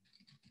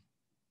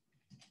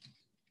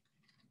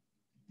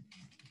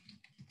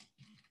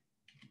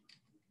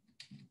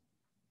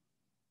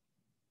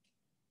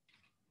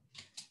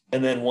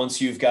 And then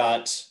once you've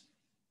got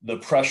the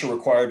pressure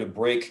required to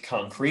break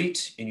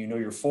concrete and you know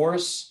your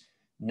force,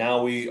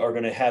 now we are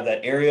going to have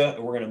that area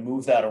and we're going to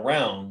move that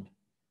around.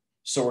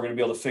 So we're going to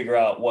be able to figure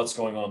out what's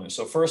going on there.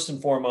 So first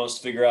and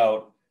foremost, figure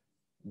out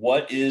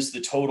what is the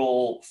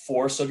total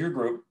force of your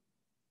group.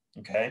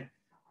 Okay.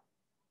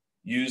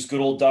 Use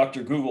good old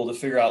Dr. Google to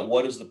figure out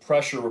what is the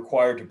pressure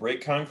required to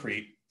break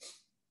concrete.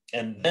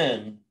 And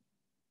then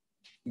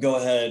go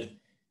ahead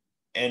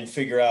and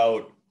figure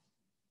out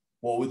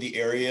what would the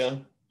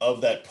area of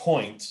that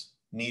point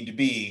need to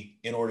be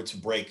in order to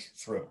break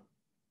through.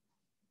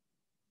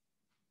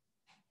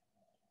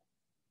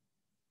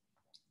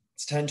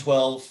 It's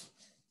 10:12.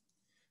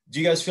 Do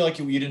you guys feel like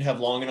you didn't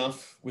have long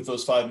enough with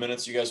those 5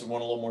 minutes? You guys would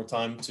want a little more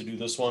time to do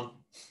this one?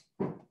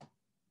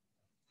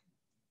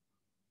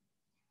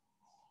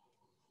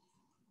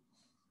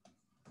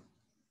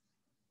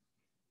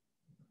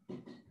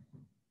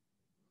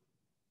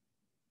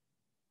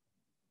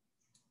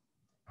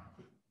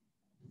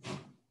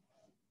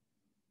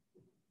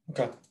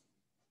 Okay.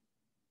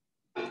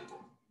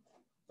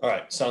 All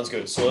right, sounds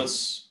good. So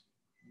let's,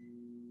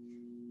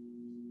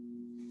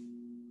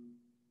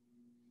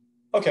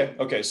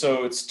 okay,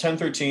 so it's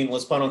 10:13.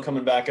 Let's plan on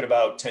coming back at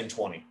about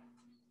 10:20.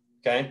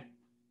 Okay,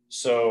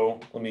 so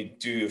let me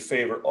do you a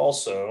favor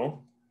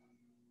also.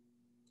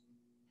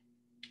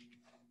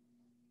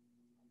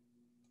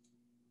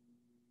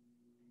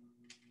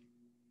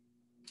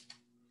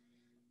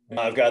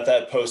 I've got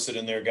that posted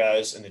in there,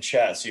 guys, in the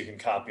chat, so you can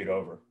copy it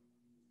over.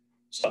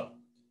 So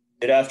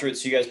get after it.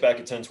 See you guys back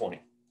at 10:20.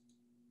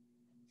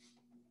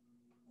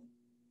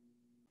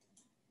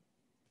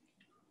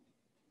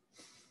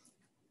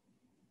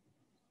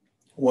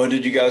 What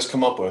did you guys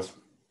come up with?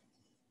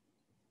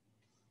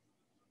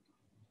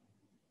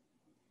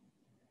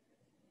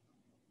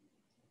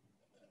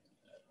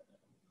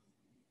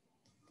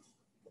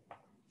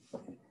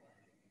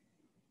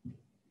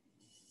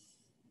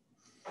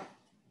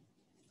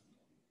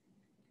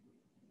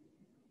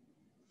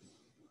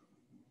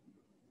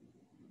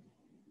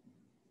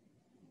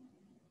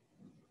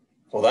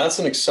 Well, that's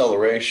an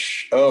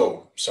acceleration.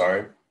 Oh,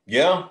 sorry.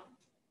 Yeah.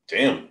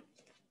 Damn.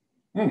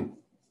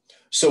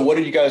 So what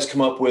did you guys come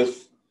up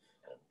with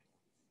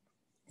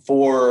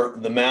for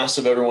the mass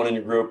of everyone in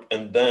your group?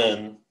 And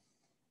then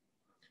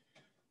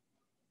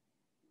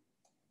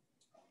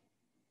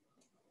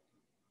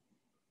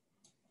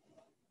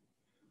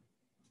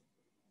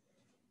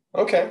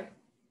okay.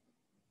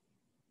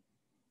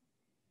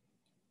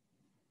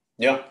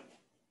 Yeah.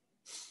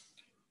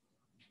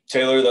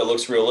 Taylor, that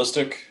looks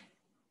realistic.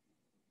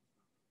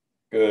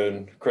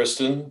 Good.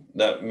 Kristen,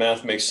 that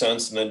math makes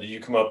sense. And then did you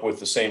come up with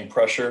the same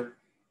pressure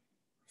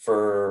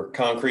for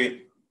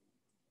concrete?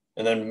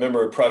 And then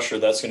remember pressure,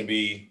 that's going to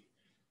be,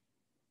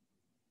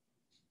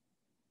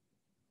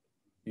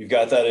 you've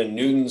got that in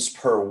newtons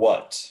per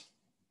what?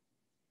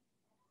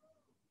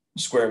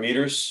 Square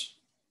meters?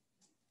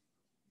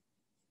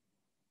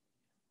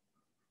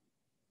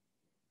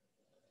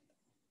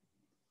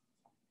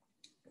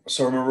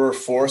 So remember,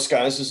 force,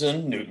 guys, is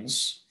in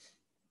newtons.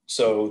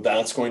 So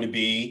that's going to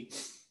be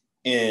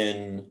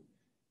in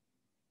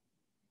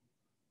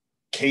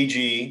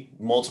kg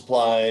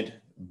multiplied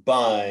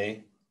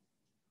by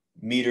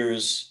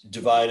meters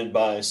divided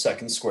by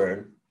seconds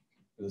squared.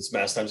 It's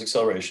mass times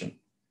acceleration.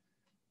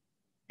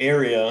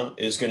 Area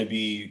is going to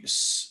be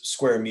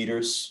square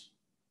meters,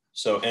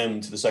 so m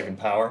to the second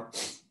power.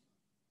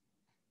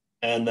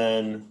 And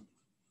then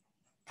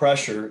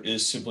pressure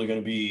is simply going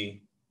to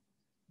be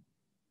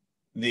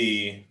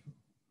the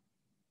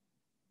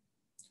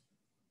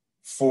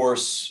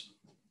force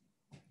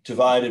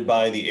divided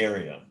by the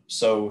area.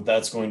 So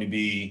that's going to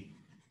be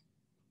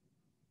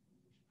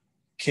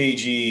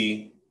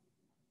kg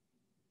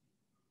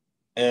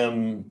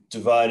m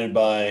divided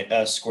by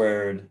s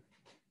squared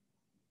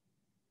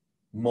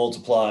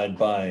multiplied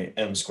by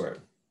m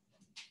squared.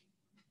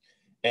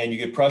 And you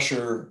get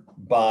pressure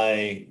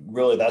by,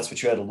 really, that's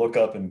what you had to look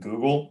up in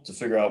Google to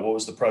figure out what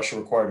was the pressure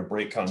required to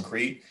break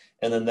concrete.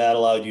 And then that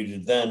allowed you to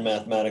then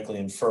mathematically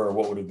infer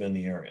what would have been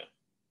the area.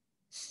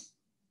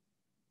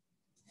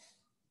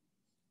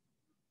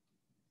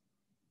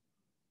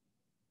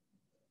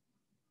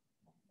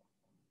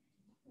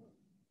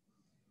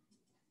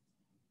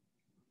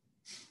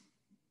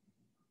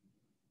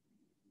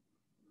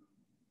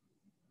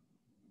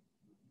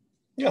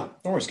 Yeah,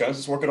 no worries, guys.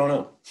 Let's work it on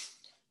out.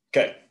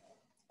 Okay,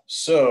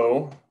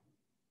 so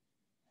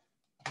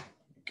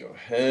go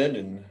ahead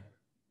and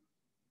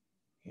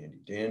handy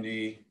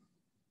dandy.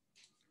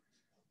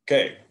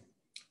 Okay,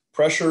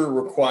 pressure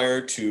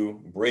required to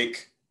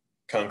break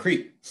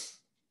concrete.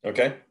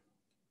 Okay,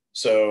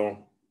 so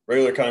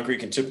regular concrete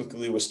can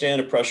typically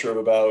withstand a pressure of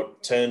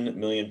about 10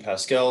 million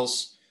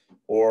pascals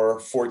or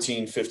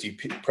 1450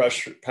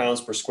 pounds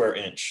per square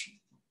inch.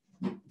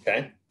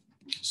 Okay.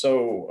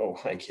 So, oh,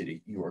 hi,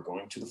 Kitty. You are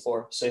going to the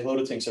floor. Say hello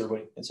to Tinks,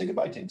 everybody, and say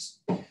goodbye, Tinks.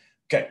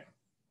 Okay.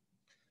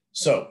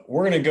 So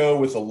we're going to go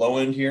with the low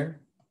end here,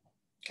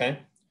 okay,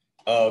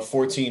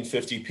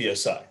 1450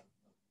 PSI,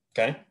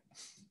 okay?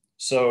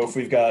 So if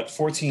we've got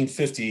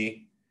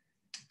 1450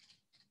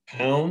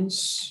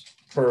 pounds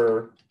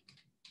per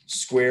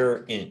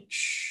square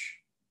inch,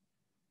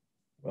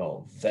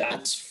 well,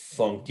 that's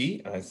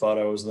funky. I thought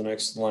I was the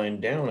next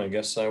line down. I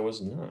guess I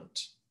was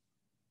not.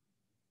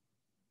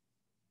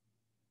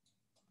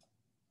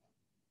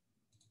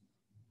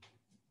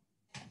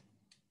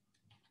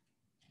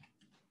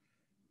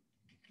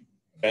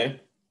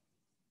 Okay.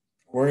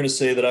 We're going to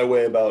say that I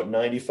weigh about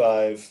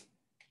 95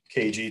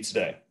 kg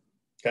today.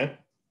 Okay.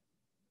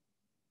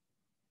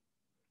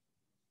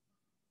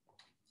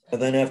 And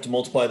then I have to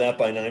multiply that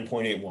by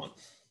 9.81.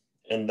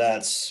 And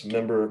that's,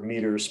 remember,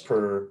 meters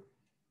per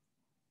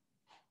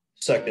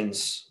second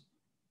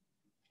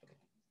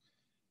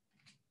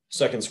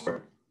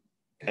squared.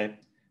 Okay.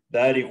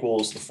 That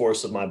equals the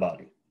force of my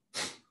body.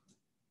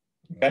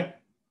 Okay.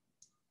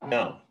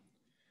 Now,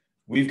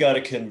 we've got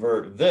to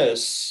convert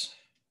this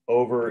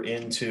over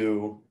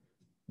into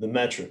the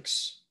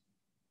metrics.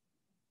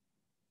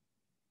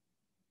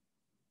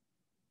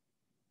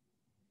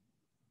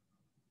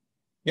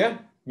 Yeah,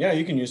 Yeah,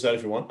 you can use that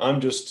if you want. I'm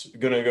just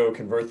going to go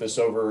convert this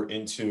over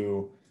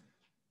into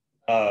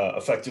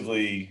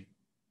effectively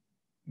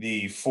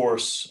the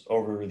force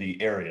over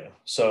the area.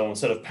 So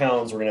instead of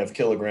pounds, we're going to have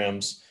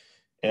kilograms.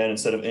 And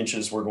instead of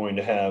inches, we're going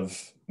to have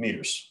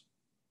meters.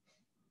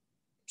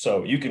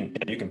 So you can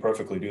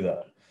perfectly do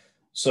that.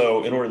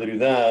 So in order to do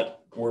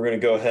that, we're going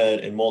to go ahead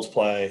and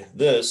multiply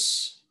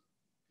this.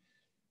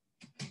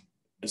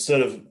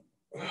 Instead of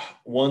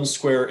 1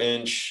 square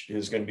inch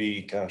is going to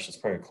be, gosh, that's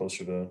probably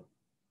closer to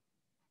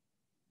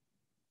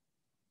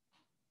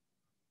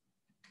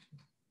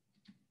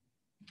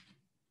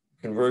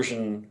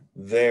conversion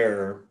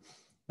there.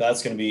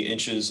 That's going to be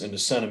inches into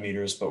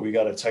centimeters, but we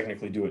got to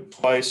technically do it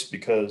twice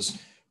because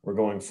we're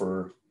going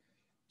for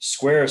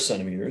square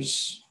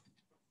centimeters.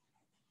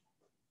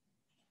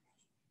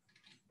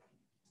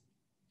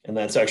 And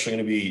that's actually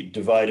going to be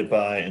divided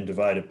by and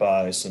divided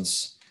by,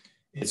 since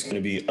it's going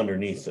to be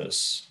underneath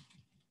this.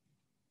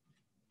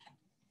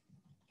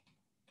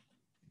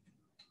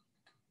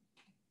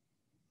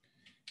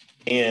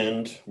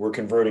 And we're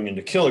converting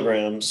into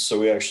kilograms, so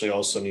we actually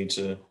also need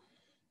to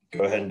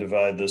go ahead and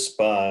divide this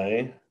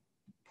by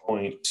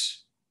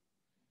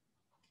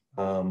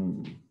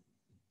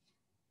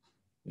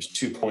there's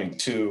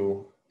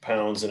 2.2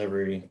 pounds in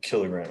every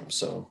kilogram.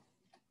 So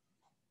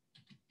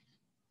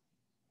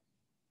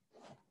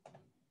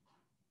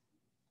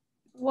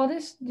what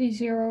is the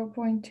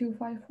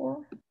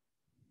 0.254?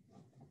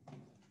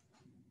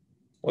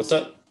 What's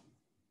that?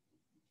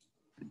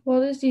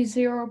 What is the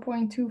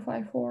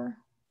 0.254?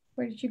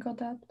 Where did you got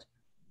that?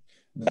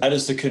 That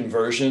is the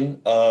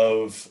conversion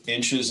of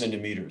inches into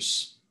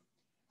meters.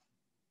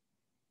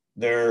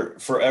 There,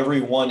 for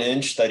every 1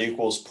 inch, that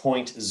equals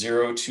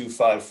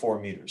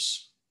 0.0254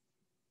 meters.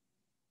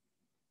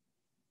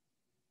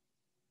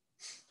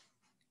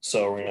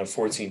 So we're going to have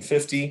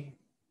 1450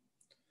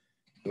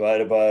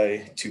 divided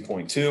by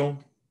 2.2.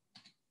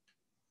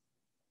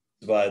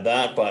 Divide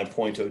that by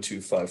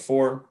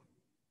 0.0254.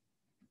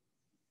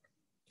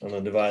 And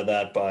then divide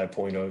that by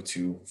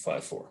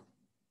 0.0254.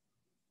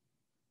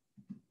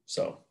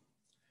 So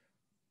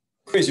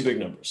crazy big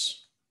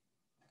numbers.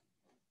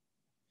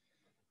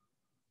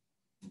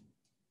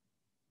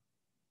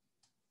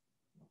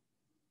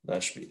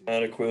 That should be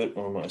adequate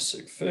on my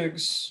sig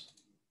figs.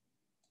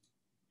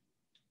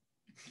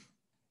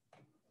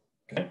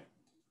 Okay.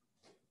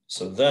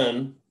 So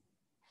then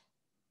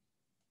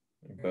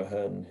go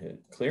ahead and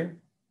hit clear.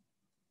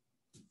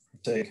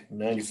 Take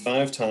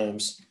 95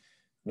 times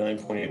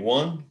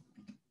 9.81.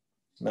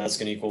 That's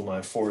going to equal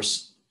my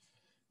force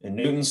in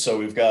newtons. So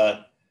we've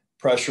got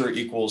pressure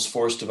equals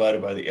force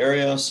divided by the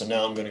area. So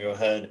now I'm going to go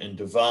ahead and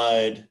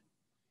divide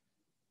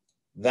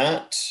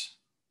that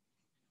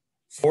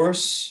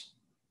force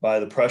by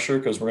the pressure,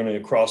 because we're going to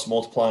cross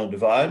multiply and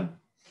divide.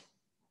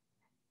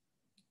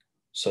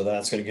 So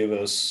that's going to give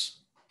us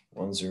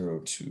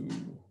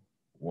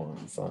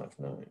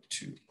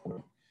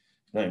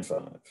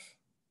 102,159.2.95.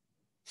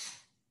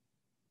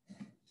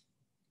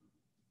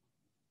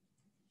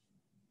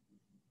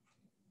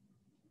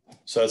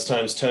 So that's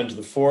times 10 to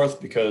the fourth,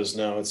 because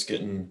now it's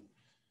getting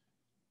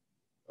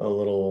a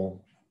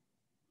little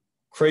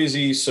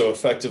crazy. So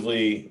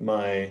effectively,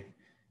 my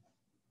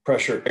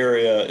pressure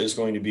area is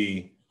going to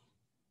be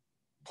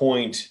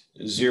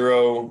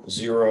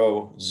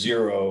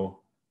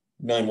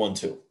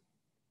 0.000912.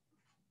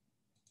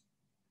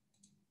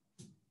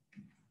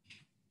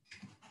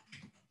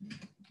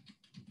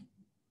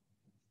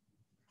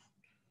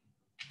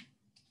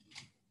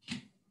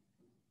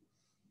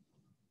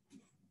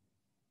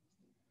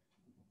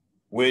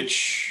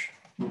 Which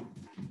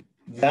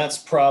that's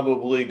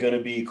probably going to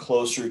be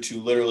closer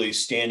to literally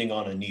standing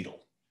on a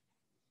needle.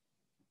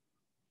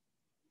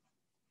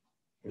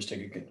 Let's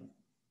take a good.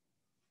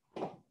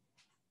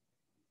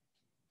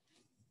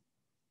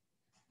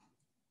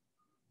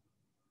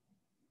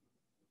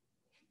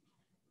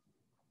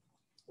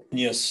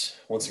 Yes,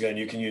 once again,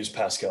 you can use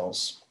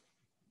pascals.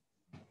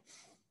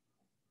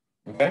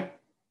 Okay.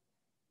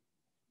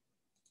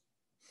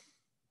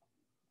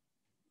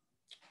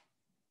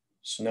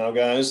 So now,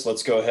 guys,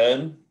 let's go ahead.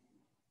 And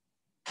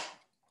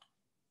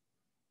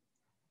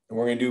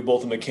we're going to do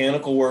both a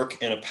mechanical work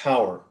and a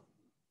power.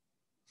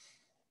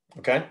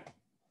 Okay.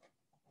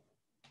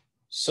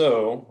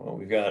 So, well,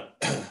 we've got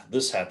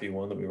this happy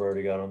one that we've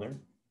already got on there.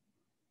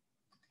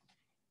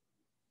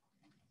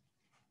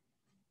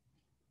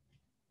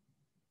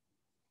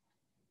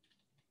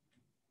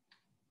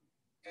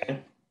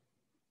 Okay.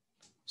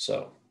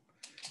 So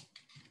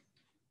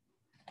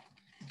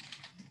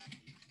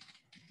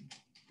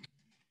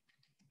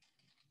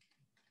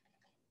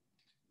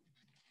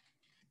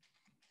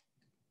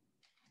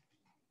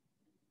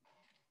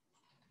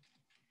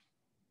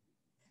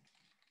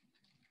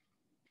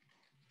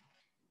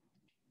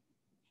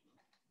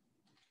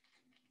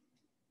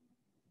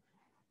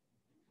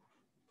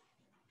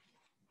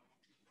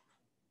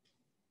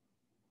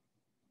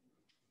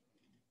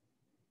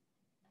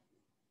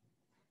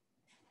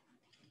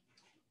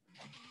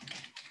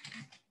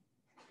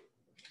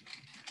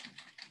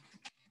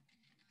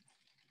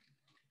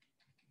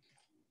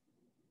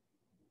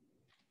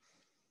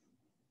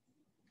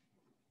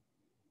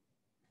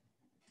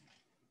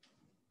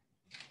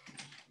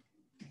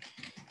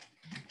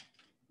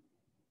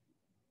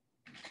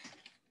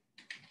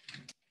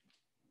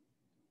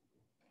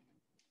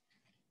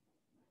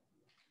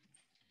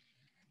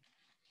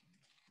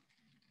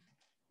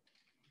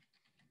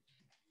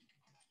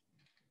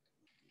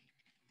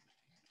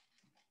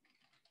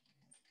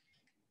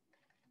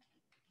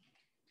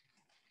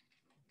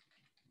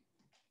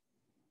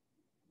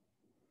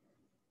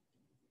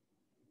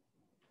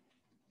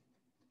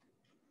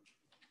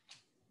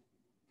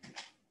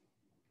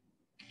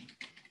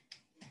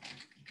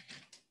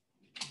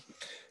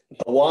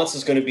watts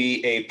is going to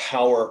be a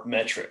power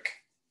metric.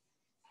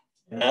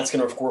 And that's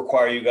going to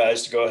require you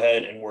guys to go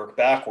ahead and work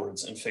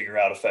backwards and figure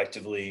out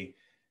effectively,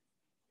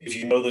 if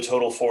you know the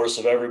total force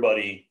of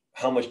everybody,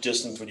 how much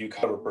distance would you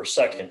cover per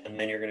second? And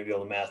then you're going to be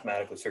able to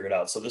mathematically figure it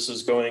out. So this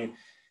is going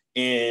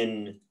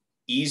in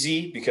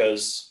easy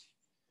because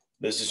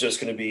this is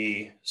just going to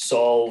be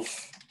solve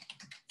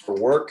for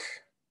work,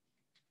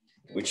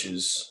 which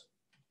is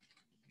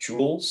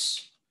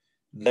joules.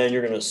 Then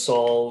you're going to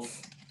solve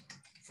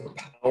for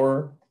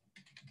power,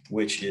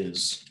 which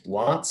is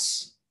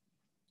watts.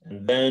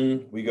 And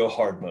then we go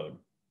hard mode,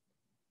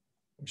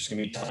 which is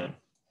going to be time.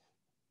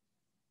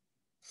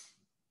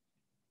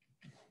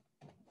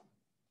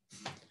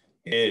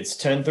 It's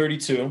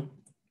 10:32.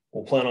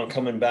 We'll plan on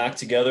coming back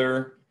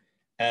together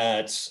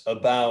at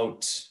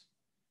about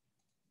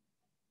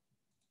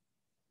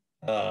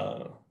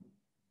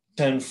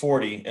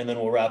 10:40, and then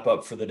we'll wrap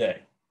up for the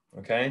day,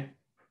 okay?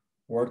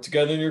 Work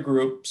together in your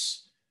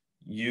groups.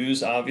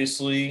 Use,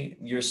 obviously,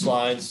 your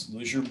slides,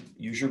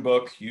 use your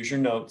book, use your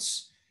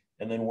notes,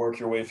 and then work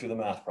your way through the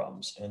math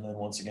problems. And then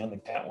once again, the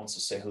cat wants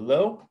to say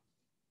hello.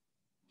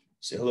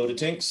 Say hello to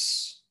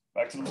Tinks.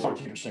 Back to the floor,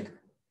 Tinker Stinker.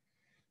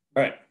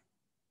 All right.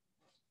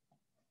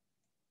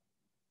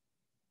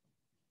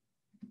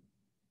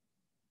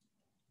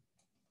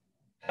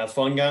 Have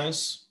fun,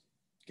 guys.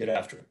 Get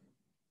after it.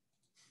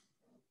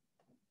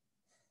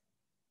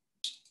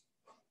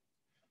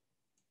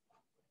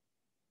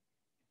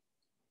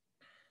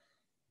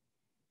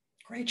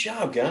 Great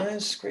job,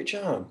 guys. Great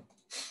job.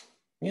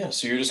 Yeah,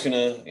 so you're just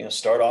gonna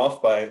start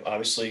off by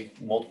obviously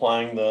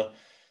multiplying the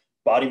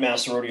body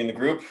mass already in the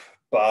group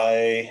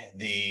by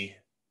the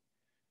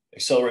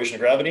acceleration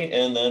of gravity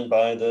and then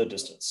by the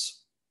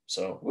distance.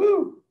 So,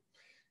 woo!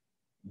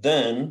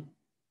 Then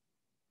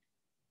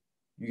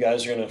you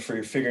guys are for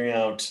your figuring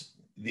out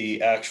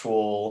the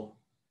actual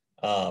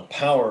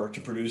power to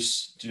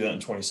do that in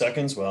 20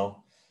 seconds.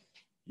 Well,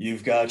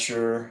 you've got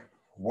your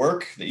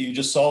work that you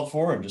just solved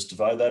for and just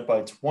divide that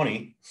by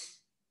 20.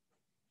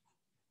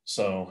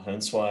 So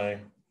hence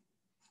why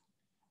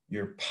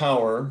your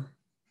power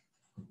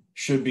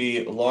should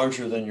be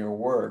larger than your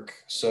work.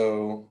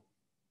 So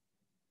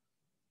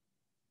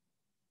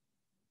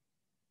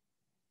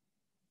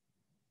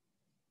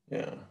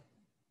yeah,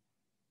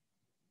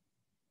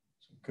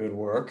 good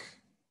work.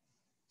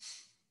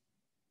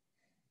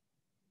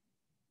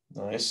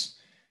 Nice.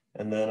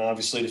 And then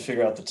obviously to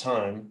figure out the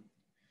time.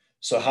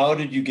 So how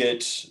did you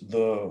get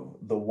the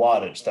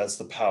wattage? That's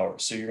the power.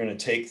 So you're going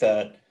to take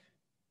that,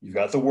 you've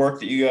got the work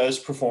that you guys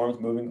performed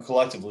moving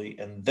collectively,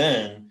 and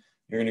then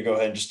you're going to go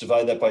ahead and just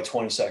divide that by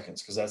 20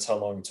 seconds because that's how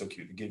long it took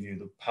you to give you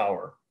the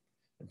power.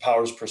 And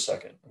powers per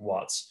second,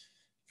 watts.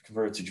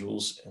 Convert it to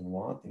joules and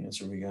watt, the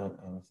answer we got out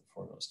of the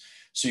formulas.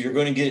 So you're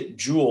going to get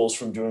joules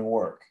from doing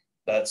work.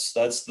 That's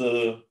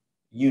the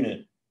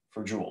unit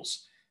for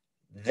joules.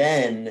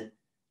 Then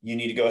you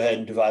need to go ahead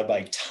and divide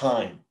by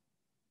time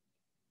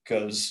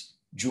because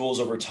joules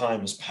over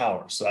time is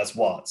power. So that's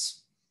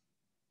watts.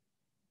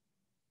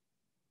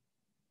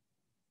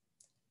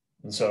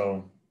 And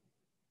so,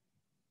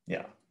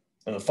 yeah.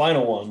 And the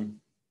final one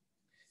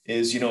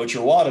is, you know what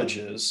your wattage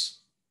is.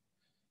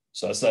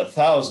 So that's that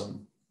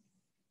 1,000.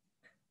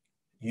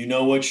 You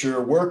know what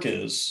your work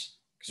is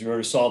because we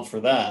already solved for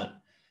that.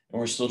 And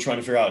we're still trying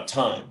to figure out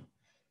time.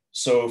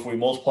 So if we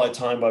multiply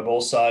time by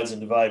both sides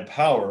and divide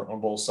power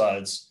on both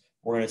sides,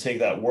 we're going to take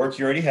that work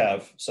you already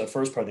have, so that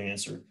first part of the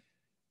answer,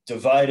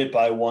 divide it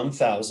by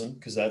 1,000,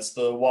 because that's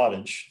the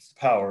wattage, the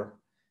power,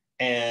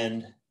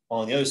 and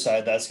on the other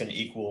side, that's going to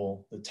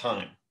equal the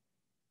time.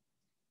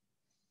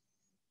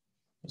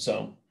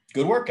 So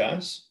good work,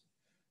 guys.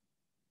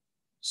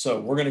 So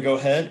we're going to go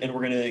ahead and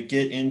we're going to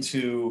get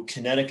into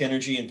kinetic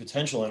energy and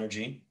potential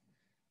energy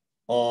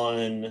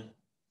on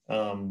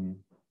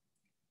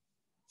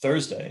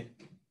Thursday.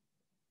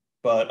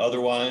 But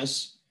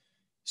otherwise,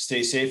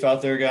 stay safe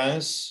out there,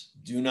 guys.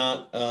 Do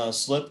not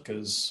slip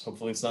because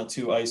hopefully it's not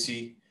too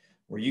icy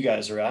where you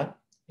guys are at.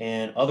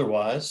 And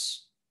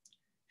otherwise,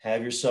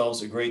 have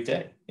yourselves a great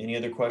day. Any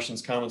other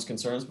questions, comments,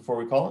 concerns before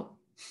we call it?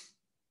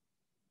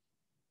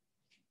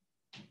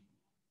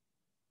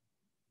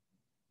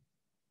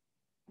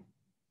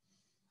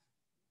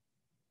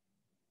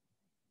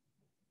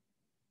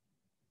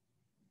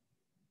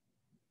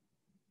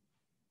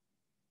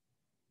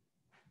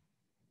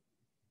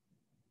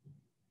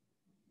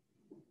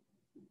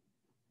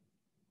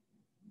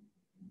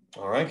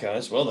 All right,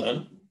 guys. Well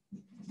then,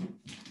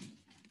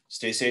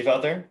 stay safe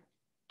out there.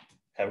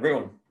 Have a great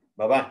one.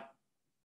 Bye-bye.